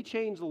okay and we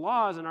change the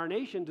laws and our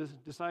nation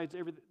decides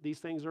these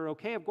things are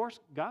okay, of course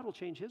God will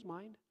change His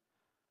mind,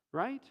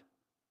 right?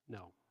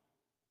 No.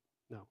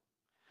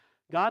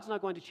 God's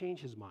not going to change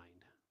His mind.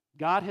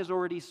 God has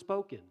already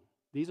spoken.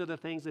 These are the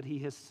things that He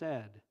has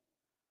said.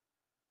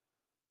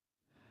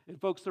 And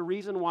folks, the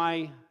reason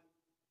why,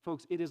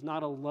 it is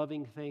not a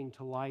loving thing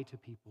to lie to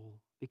people,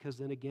 because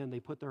then again, they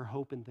put their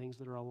hope in things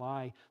that are a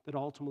lie that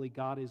ultimately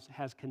God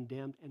has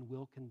condemned and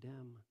will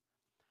condemn.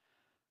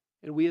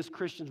 And we as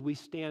Christians, we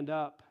stand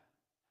up.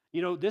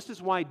 This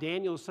is why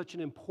Daniel is such an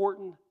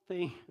important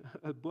thing,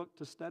 a book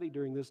to study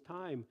during this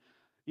time.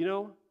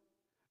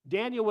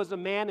 Daniel was a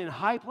man in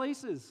high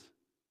places,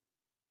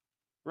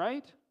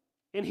 right?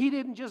 And he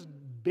didn't just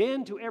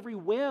bend to every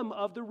whim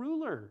of the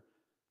ruler.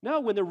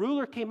 No, when the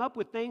ruler came up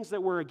with things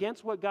that were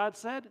against what God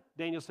said,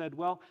 Daniel said,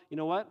 well, you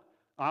know what?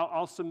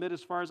 I'll submit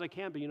as far as I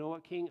can, but you know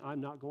what, King? I'm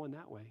not going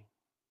that way.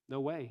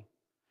 No way.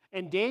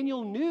 And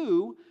Daniel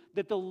knew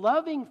that the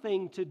loving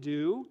thing to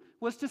do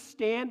was to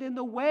stand in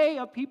the way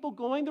of people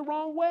going the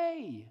wrong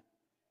way.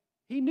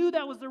 He knew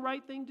that was the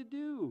right thing to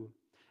do.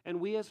 And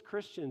we as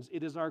Christians,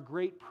 it is our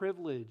great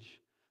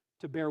privilege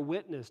to bear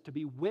witness, to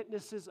be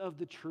witnesses of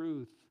the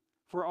truth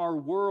for our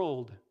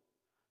world,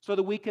 so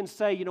that we can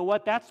say, you know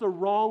what, that's the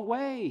wrong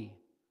way.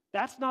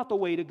 That's not the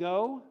way to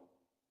go.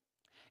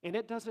 And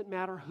it doesn't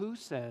matter who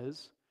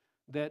says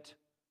that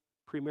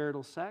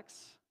premarital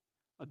sex,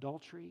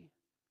 adultery,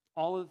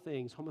 all of the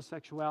things,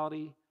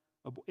 homosexuality,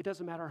 it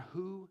doesn't matter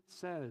who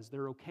says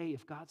they're okay.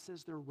 If God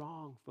says they're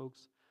wrong,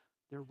 folks,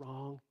 they're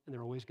wrong, and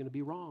they're always going to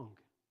be wrong.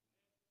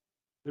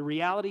 The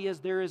reality is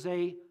there is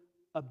a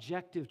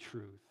objective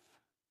truth.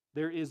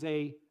 There is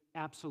a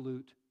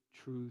absolute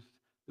truth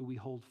that we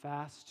hold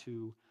fast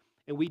to,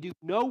 and we do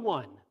no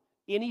one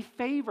any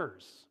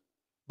favors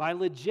by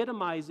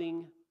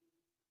legitimizing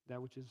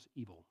that which is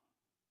evil.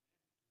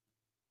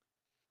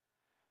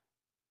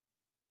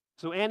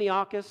 So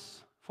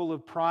Antiochus, full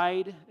of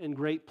pride and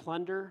great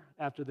plunder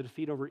after the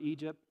defeat over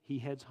Egypt, he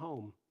heads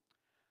home.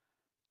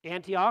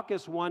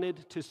 Antiochus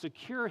wanted to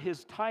secure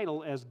his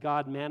title as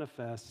God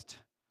manifest.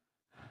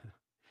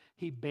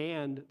 He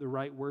banned the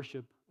right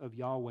worship of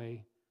Yahweh.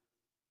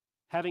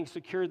 Having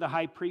secured the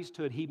high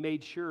priesthood, he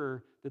made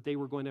sure that they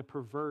were going to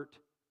pervert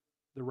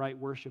the right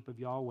worship of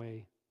Yahweh.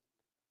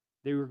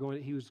 He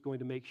was going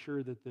to make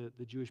sure that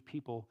the Jewish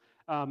people,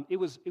 it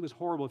was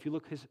horrible. If you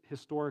look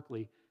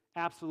historically,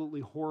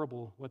 absolutely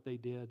horrible what they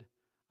did.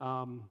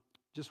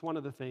 Just one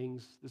of the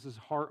things, this is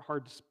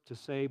hard to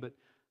say, but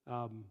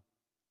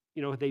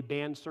they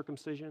banned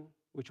circumcision,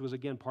 which was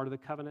again part of the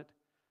covenant.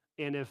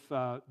 And if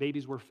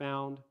babies were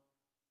found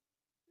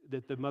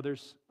that the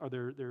mothers or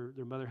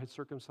their mother had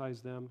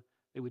circumcised them,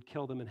 they would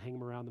kill them and hang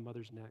them around the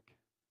mother's neck.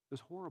 It was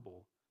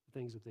horrible, the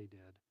things that they did,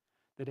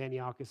 that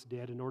Antiochus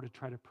did in order to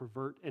try to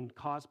pervert and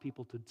cause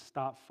people to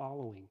stop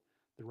following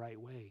the right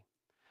way.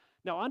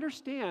 Now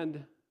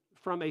understand,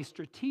 from a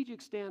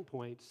strategic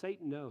standpoint,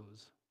 Satan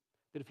knows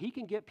that if he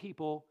can get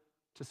people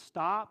to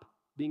stop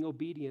being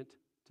obedient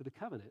to the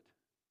covenant,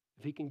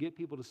 if he can get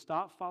people to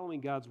stop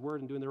following God's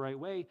word and doing the right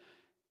way,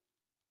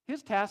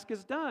 his task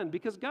is done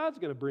because God's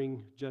going to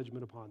bring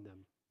judgment upon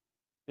them.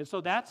 And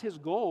so that's his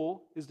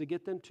goal, is to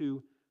get them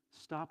to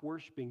stop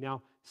worshiping.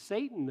 Now,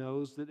 Satan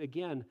knows that,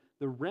 again,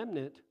 the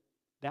remnant,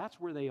 that's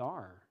where they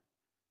are.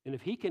 And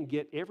if he can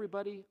get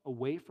everybody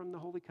away from the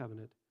Holy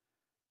Covenant,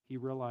 he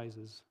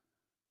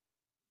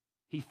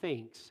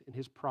thinks in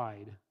his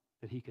pride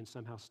that he can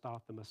somehow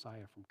stop the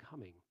Messiah from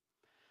coming.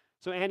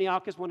 So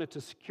Antiochus wanted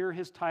to secure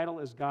his title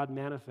as God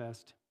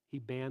manifest. He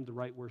banned the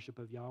right worship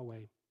of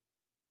Yahweh.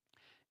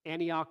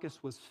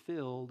 Antiochus was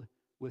filled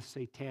with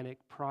satanic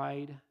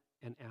pride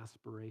and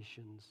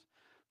aspirations.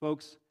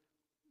 Folks,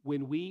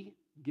 when we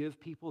give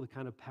people the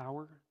kind of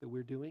power that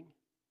we're doing,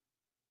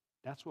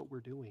 that's what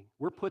we're doing.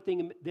 We're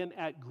putting them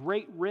at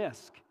great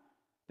risk,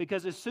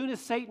 because as soon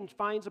as Satan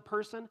finds a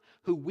person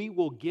who we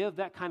will give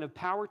that kind of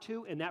power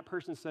to, and that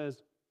person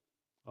says,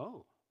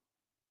 "Oh,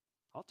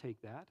 I'll take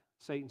that,"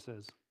 Satan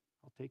says,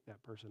 "I'll take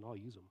that person, I'll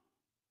use them."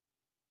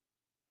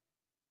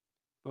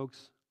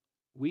 Folks,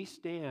 we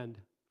stand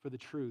for the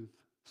truth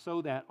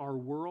so that our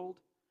world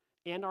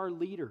and our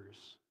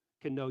leaders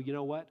can know, you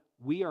know what?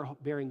 We are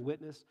bearing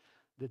witness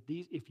that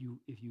if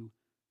you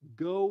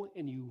go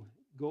and you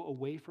go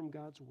away from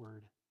God's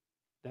word,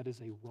 that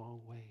is a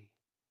wrong way.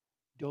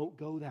 Don't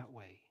go that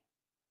way.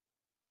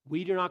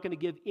 We are not going to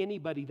give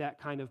anybody that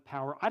kind of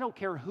power. I don't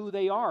care who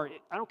they are.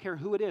 I don't care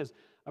who it is.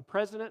 A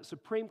president,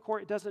 Supreme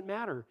Court, it doesn't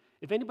matter.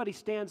 If anybody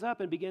stands up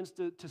and begins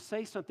to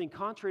say something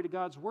contrary to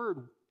God's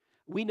word,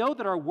 we know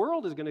that our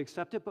world is going to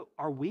accept it, but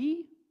are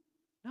we?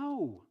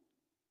 No.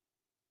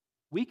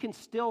 We can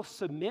still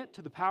submit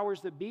to the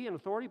powers that be and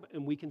authority,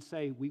 and we can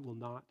say we will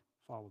not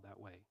follow that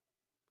way.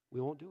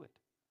 We won't do it.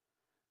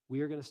 We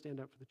are going to stand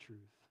up for the truth.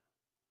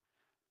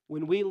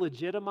 When we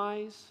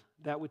legitimize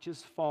that which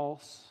is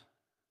false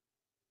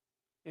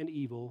and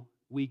evil,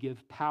 we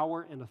give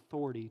power and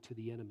authority to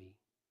the enemy.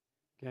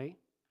 Okay?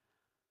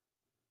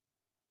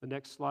 The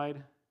next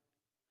slide.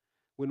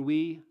 When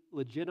we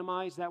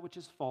legitimize that which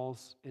is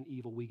false and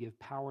evil, we give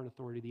power and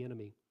authority to the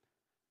enemy.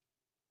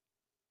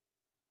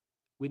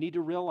 We need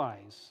to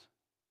realize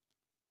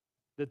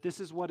that this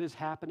is what is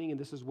happening and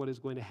this is what is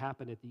going to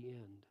happen at the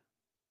end.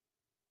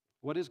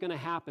 What is going to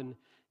happen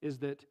is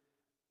that,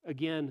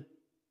 again,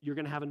 you're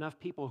going to have enough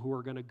people who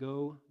are going to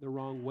go the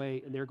wrong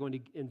way, and they're going to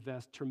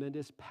invest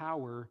tremendous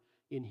power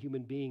in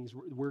human beings.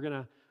 We're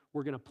going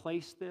to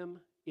place them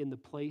in the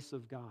place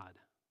of God,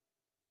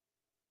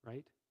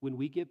 right? When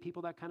we give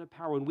people that kind of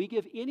power, when we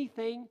give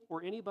anything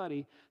or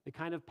anybody the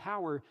kind of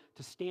power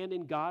to stand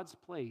in God's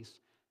place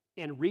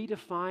and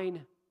redefine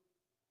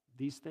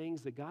these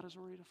things that God has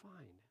already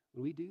defined,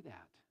 when we do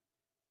that,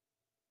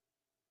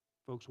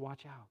 folks,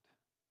 watch out.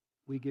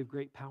 We give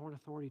great power and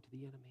authority to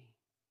the enemy.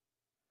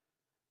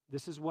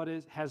 This is what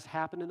has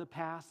happened in the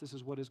past. This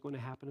is what is going to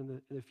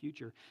happen in the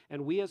future.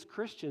 And we as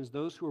Christians,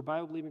 those who are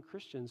Bible-believing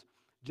Christians,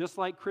 just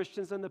like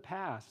Christians in the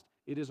past,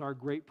 it is our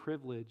great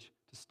privilege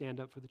to stand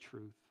up for the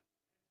truth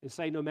and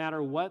say, no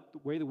matter what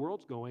way the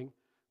world's going,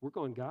 we're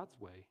going God's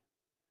way.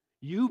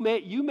 You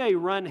may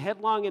run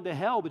headlong into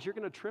hell, but you're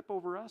going to trip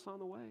over us on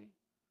the way,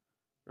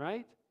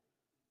 right?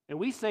 And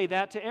we say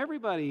that to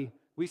everybody.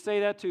 We say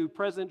that to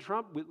President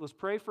Trump. Let's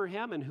pray for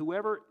him, and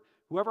whoever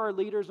our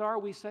leaders are,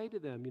 we say to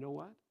them, you know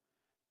what?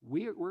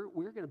 We're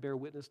going to bear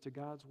witness to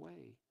God's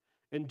way.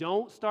 And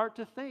don't start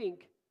to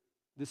think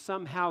that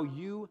somehow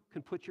you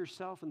can put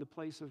yourself in the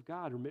place of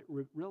God and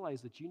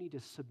realize that you need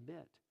to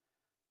submit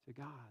to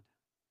God,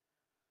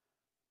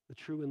 the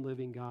true and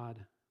living God.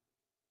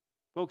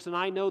 Folks, and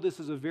I know this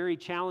is a very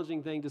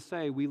challenging thing to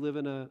say. We live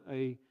in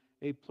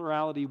a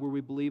plurality where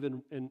we believe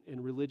in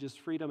religious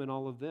freedom and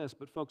all of this,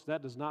 but folks,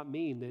 that does not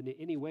mean that in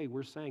any way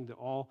we're saying that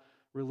all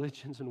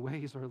religions and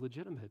ways are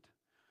legitimate.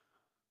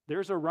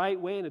 There's a right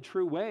way and a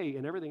true way,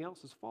 and everything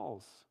else is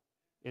false.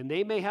 And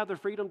they may have the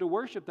freedom to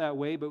worship that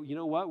way, but you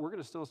know what? We're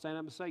going to still stand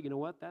up and say, you know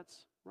what?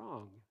 That's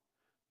wrong.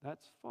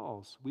 That's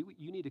false.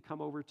 You need to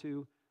come over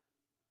to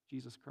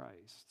Jesus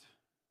Christ.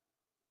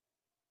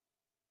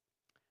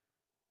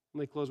 Let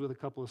me close with a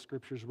couple of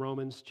scriptures.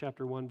 Romans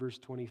chapter 1, verse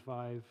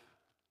 25.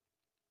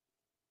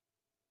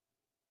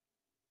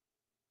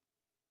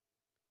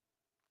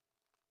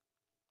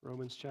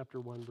 Romans chapter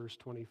 1, verse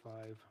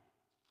 25.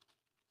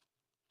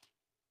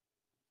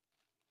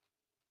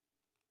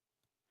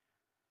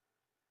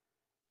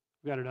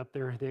 We got it up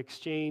there. They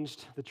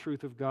exchanged the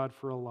truth of God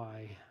for a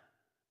lie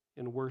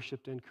and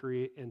worshiped and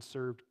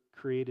served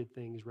created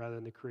things rather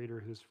than the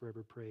Creator who is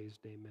forever praised.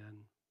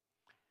 Amen.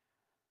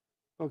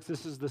 Folks,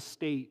 this is the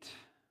state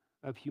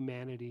of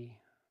humanity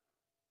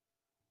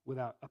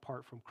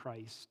apart from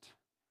Christ.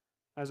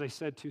 As I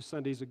said 2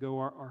 Sundays ago,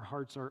 our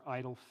hearts are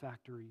idol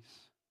factories.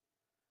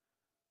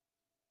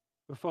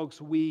 But folks,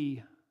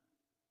 we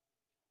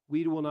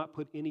will not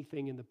put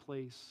anything in the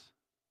place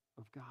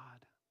of God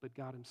but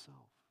God Himself.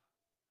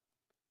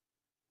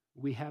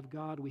 We have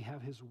God, we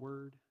have His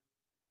Word.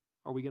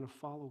 Are we going to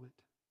follow it?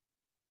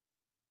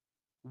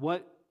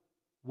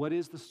 What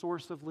is the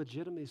source of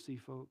legitimacy,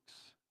 folks?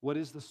 What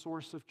is the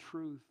source of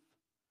truth?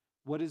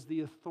 What is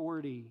the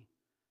authority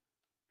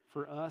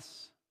for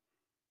us?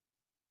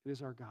 It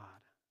is our God.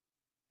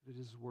 It is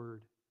His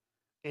Word.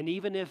 And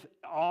even if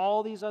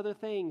all these other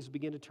things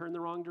begin to turn the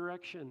wrong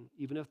direction,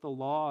 even if the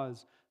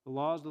laws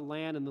of the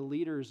land and the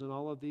leaders and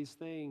all of these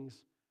things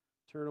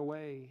turn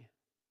away,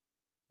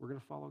 we're going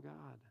to follow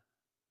God,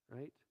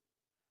 right?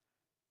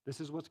 This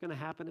is what's going to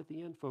happen at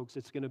the end, folks.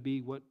 It's going to be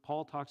what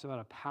Paul talks about,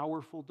 a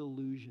powerful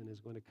delusion is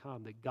going to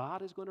come that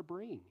God is going to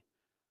bring.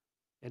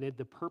 And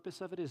the purpose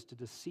of it is to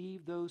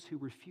deceive those who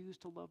refuse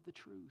to love the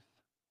truth.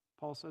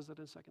 Paul says that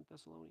in 2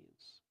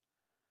 Thessalonians.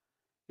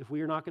 If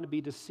we are not going to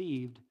be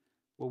deceived,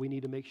 what we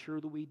need to make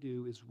sure that we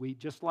do is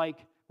just like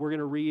we're going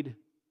to read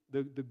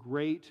the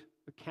great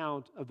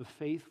account of the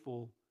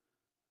faithful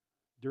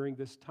during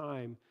this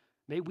time,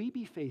 may we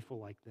be faithful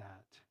like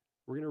that.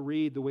 We're going to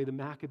read the way the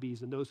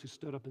Maccabees and those who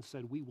stood up and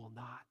said, we will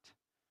not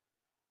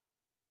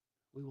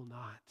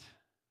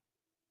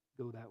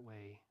go that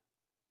way.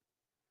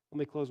 Let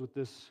me close with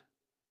this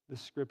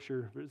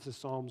scripture. This is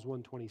Psalms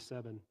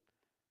 127.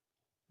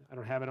 I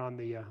don't have it on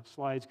the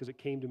slides because it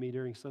came to me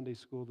during Sunday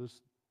school. This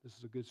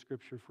is a good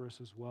scripture for us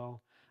as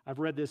well. I've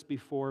read this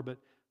before, but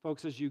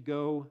folks, as you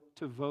go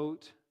to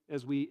vote,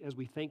 as we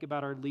think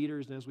about our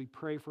leaders and as we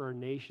pray for our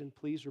nation,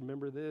 please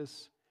remember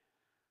this.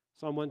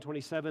 Psalm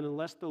 127,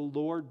 unless the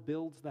Lord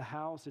builds the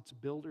house, its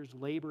builders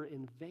labor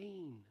in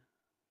vain.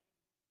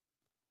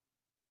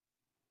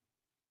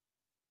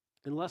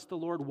 Unless the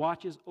Lord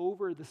watches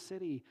over the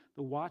city,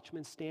 the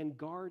watchmen stand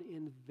guard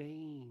in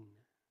vain.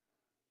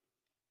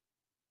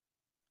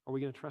 Are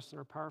we going to trust in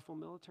our powerful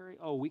military?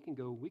 Oh, we can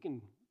go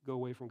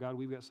away from God.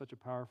 We've got such a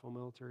powerful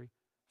military.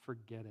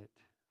 Forget it,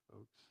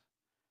 folks.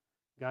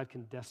 God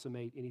can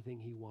decimate anything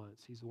He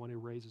wants. He's the one who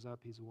raises up.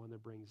 He's the one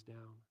that brings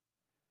down.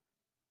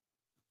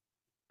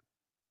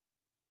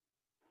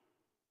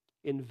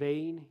 In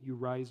vain, you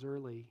rise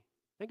early.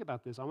 Think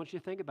about this. I want you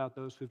to think about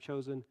those who've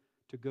chosen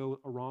to go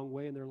a wrong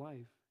way in their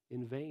life.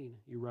 In vain,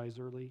 you rise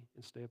early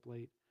and stay up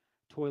late,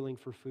 toiling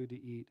for food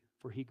to eat,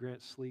 for He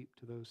grants sleep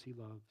to those He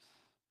loves.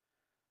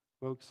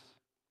 Folks,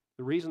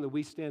 the reason that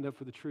we stand up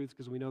for the truth is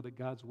because we know that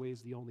God's way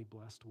is the only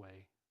blessed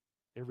way.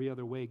 Every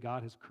other way,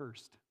 God has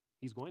cursed.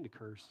 He's going to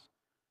curse,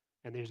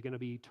 and there's going to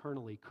be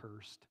eternally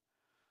cursed.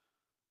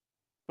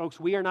 Folks,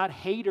 we are not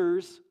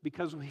haters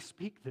because we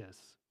speak this.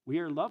 We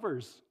are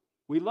lovers.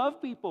 We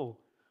love people.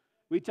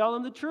 We tell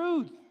them the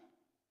truth.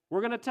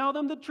 We're going to tell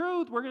them the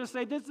truth. We're going to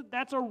say,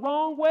 that's a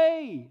wrong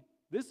way.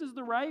 This is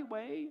the right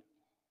way.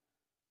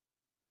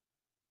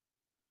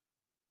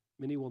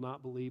 Many will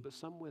not believe, but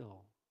some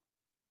will.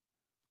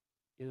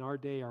 In our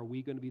day, are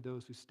we going to be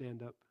those who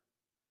stand up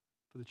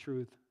for the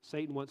truth?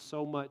 Satan wants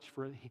so much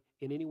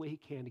in any way he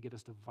can to get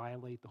us to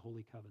violate the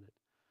Holy Covenant,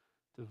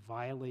 to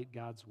violate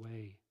God's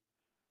way.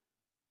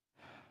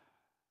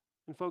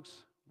 And folks,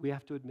 we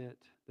have to admit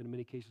that in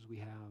many cases we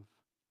have.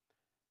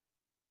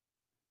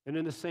 And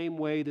in the same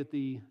way that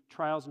the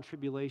trials and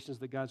tribulations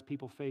that God's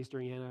people faced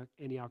during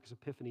Antiochus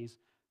Epiphanes,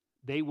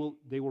 they will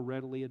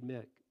readily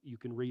admit, you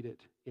can read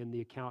it in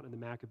the account in the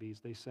Maccabees,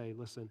 they say,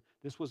 listen,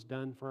 this was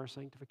done for our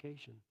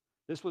sanctification.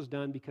 This was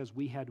done because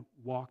we had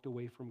walked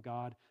away from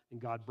God, and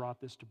God brought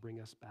this to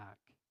bring us back.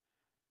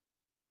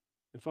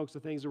 And folks, the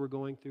things that we're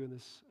going through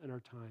in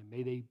our time,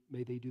 may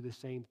they do the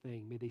same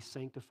thing. May they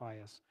sanctify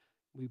us.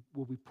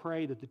 We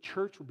pray that the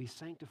church will be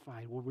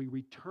sanctified? Will we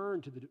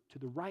return to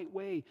the right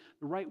way,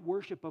 the right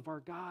worship of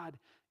our God,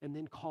 and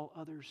then call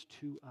others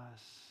to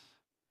us?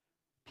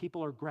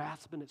 People are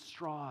grasping at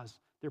straws.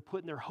 They're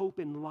putting their hope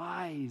in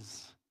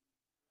lies.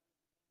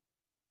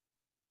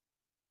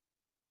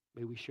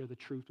 May we share the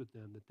truth with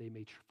them that they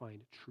may find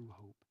true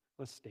hope.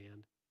 Let's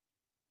stand.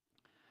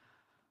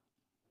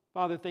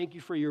 Father, thank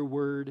you for your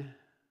word.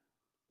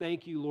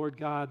 Thank you, Lord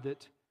God,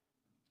 that,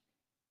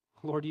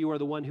 Lord, you are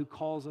the one who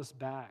calls us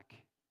back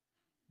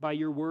by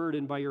your word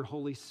and by your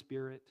Holy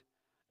Spirit.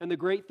 And the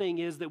great thing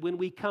is that when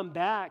we come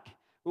back,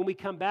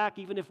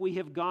 even if we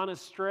have gone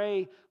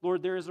astray,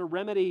 Lord, there is a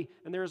remedy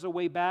and there is a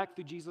way back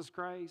through Jesus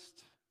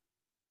Christ.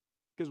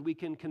 Because we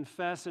can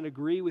confess and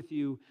agree with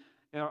you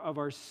of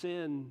our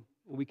sin,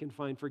 and we can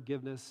find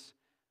forgiveness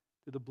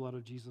through the blood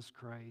of Jesus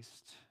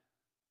Christ.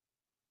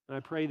 And I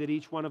pray that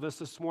each one of us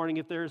this morning,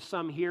 if there are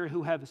some here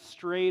who have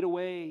strayed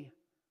away,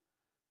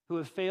 who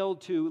have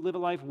failed to live a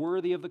life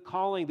worthy of the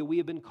calling that we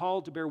have been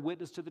called to bear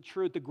witness to the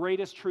truth, the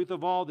greatest truth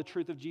of all, the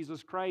truth of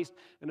Jesus Christ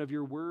and of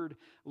your word.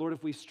 Lord,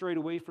 if we strayed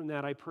away from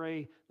that, I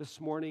pray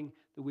this morning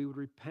that we would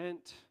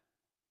repent,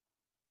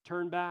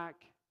 turn back,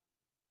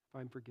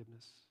 find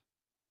forgiveness.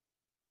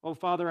 Oh,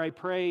 Father, I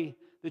pray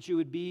that you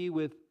would be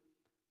with,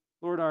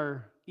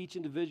 Lord, each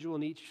individual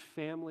and each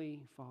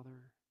family,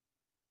 Father.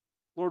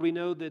 Lord, we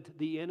know that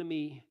the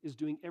enemy is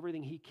doing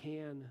everything he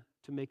can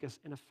to make us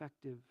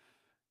ineffective,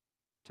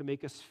 to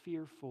make us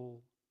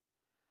fearful.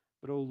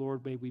 But, oh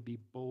Lord, may we be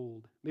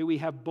bold. May we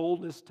have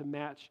boldness to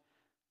match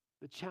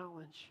the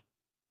challenge.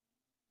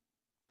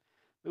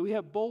 May we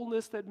have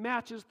boldness that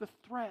matches the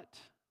threat.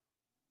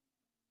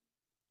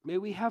 May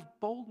we have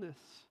boldness.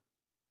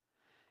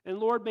 And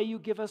Lord, may you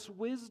give us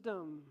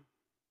wisdom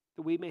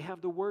that we may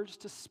have the words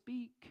to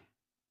speak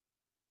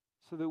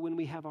so that when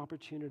we have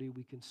opportunity,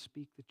 we can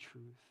speak the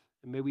truth.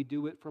 And may we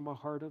do it from a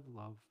heart of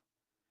love.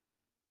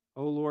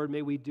 Oh Lord,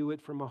 may we do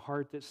it from a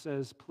heart that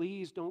says,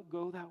 please don't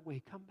go that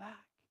way. Come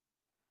back.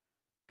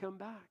 Come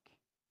back.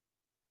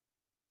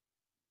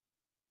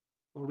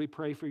 Lord, we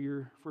pray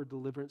for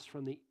deliverance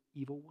from the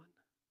evil one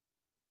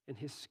and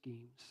his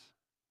schemes.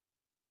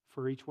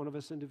 For each one of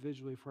us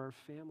individually, for our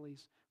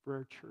families, for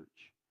our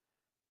church,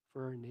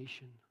 for our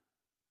nation.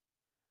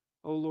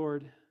 Oh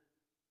Lord,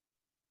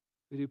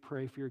 we do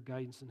pray for your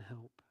guidance and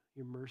help,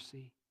 your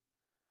mercy.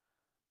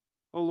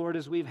 Oh Lord,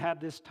 as we've had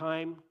this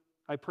time,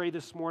 I pray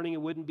this morning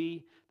it wouldn't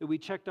be that we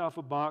checked off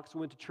a box and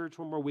went to church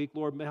one more week.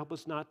 Lord, help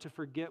us not to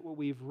forget what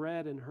we've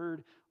read and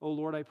heard. Oh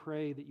Lord, I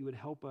pray that you would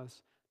help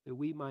us, that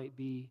we might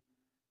be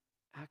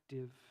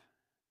active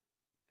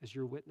as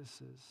your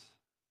witnesses.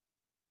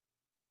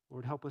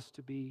 Lord, help us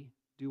to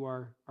do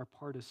our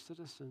part as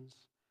citizens.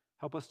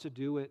 Help us to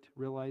do it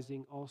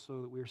realizing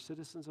also that we are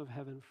citizens of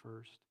heaven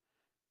first,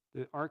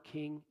 that our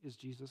King is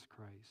Jesus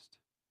Christ.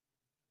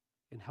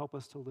 And help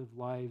us to live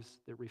lives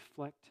that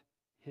reflect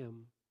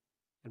him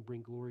and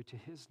bring glory to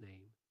his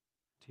name,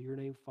 to your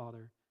name,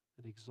 Father,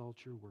 and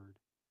exalt your word.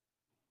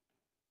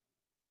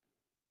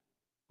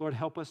 Lord,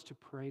 help us to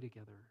pray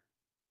together.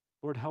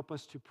 Lord, help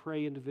us to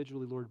pray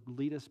individually. Lord,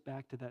 lead us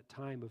back to that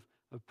time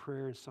of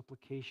prayer and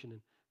supplication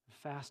and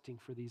fasting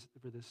for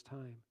this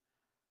time.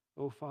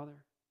 Oh,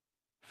 Father,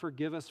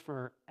 forgive us for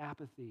our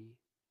apathy.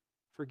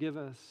 Forgive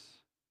us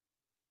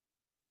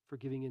for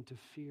giving into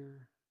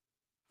fear.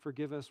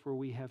 Forgive us where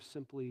we have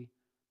simply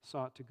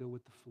sought to go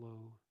with the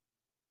flow.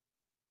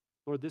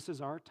 Lord, this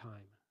is our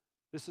time.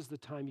 This is the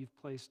time you've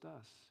placed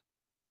us.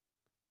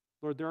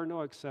 Lord, there are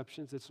no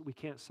exceptions. We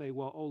can't say,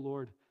 well, oh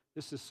Lord,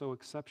 this is so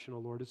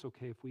exceptional, Lord. It's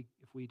okay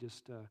if we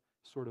just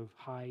sort of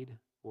hide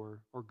or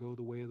go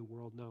the way of the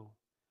world.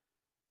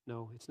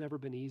 No, it's never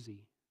been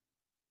easy.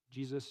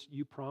 Jesus,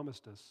 you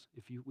promised us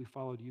if we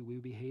followed you, we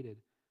would be hated.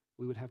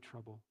 We would have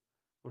trouble.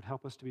 Lord,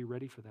 help us to be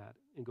ready for that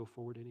and go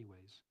forward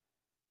anyways.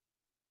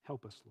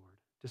 Help us, Lord.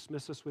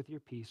 Dismiss us with your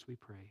peace, we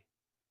pray.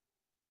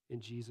 In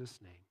Jesus'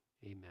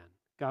 name, amen.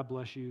 God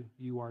bless you.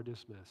 You are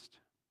dismissed.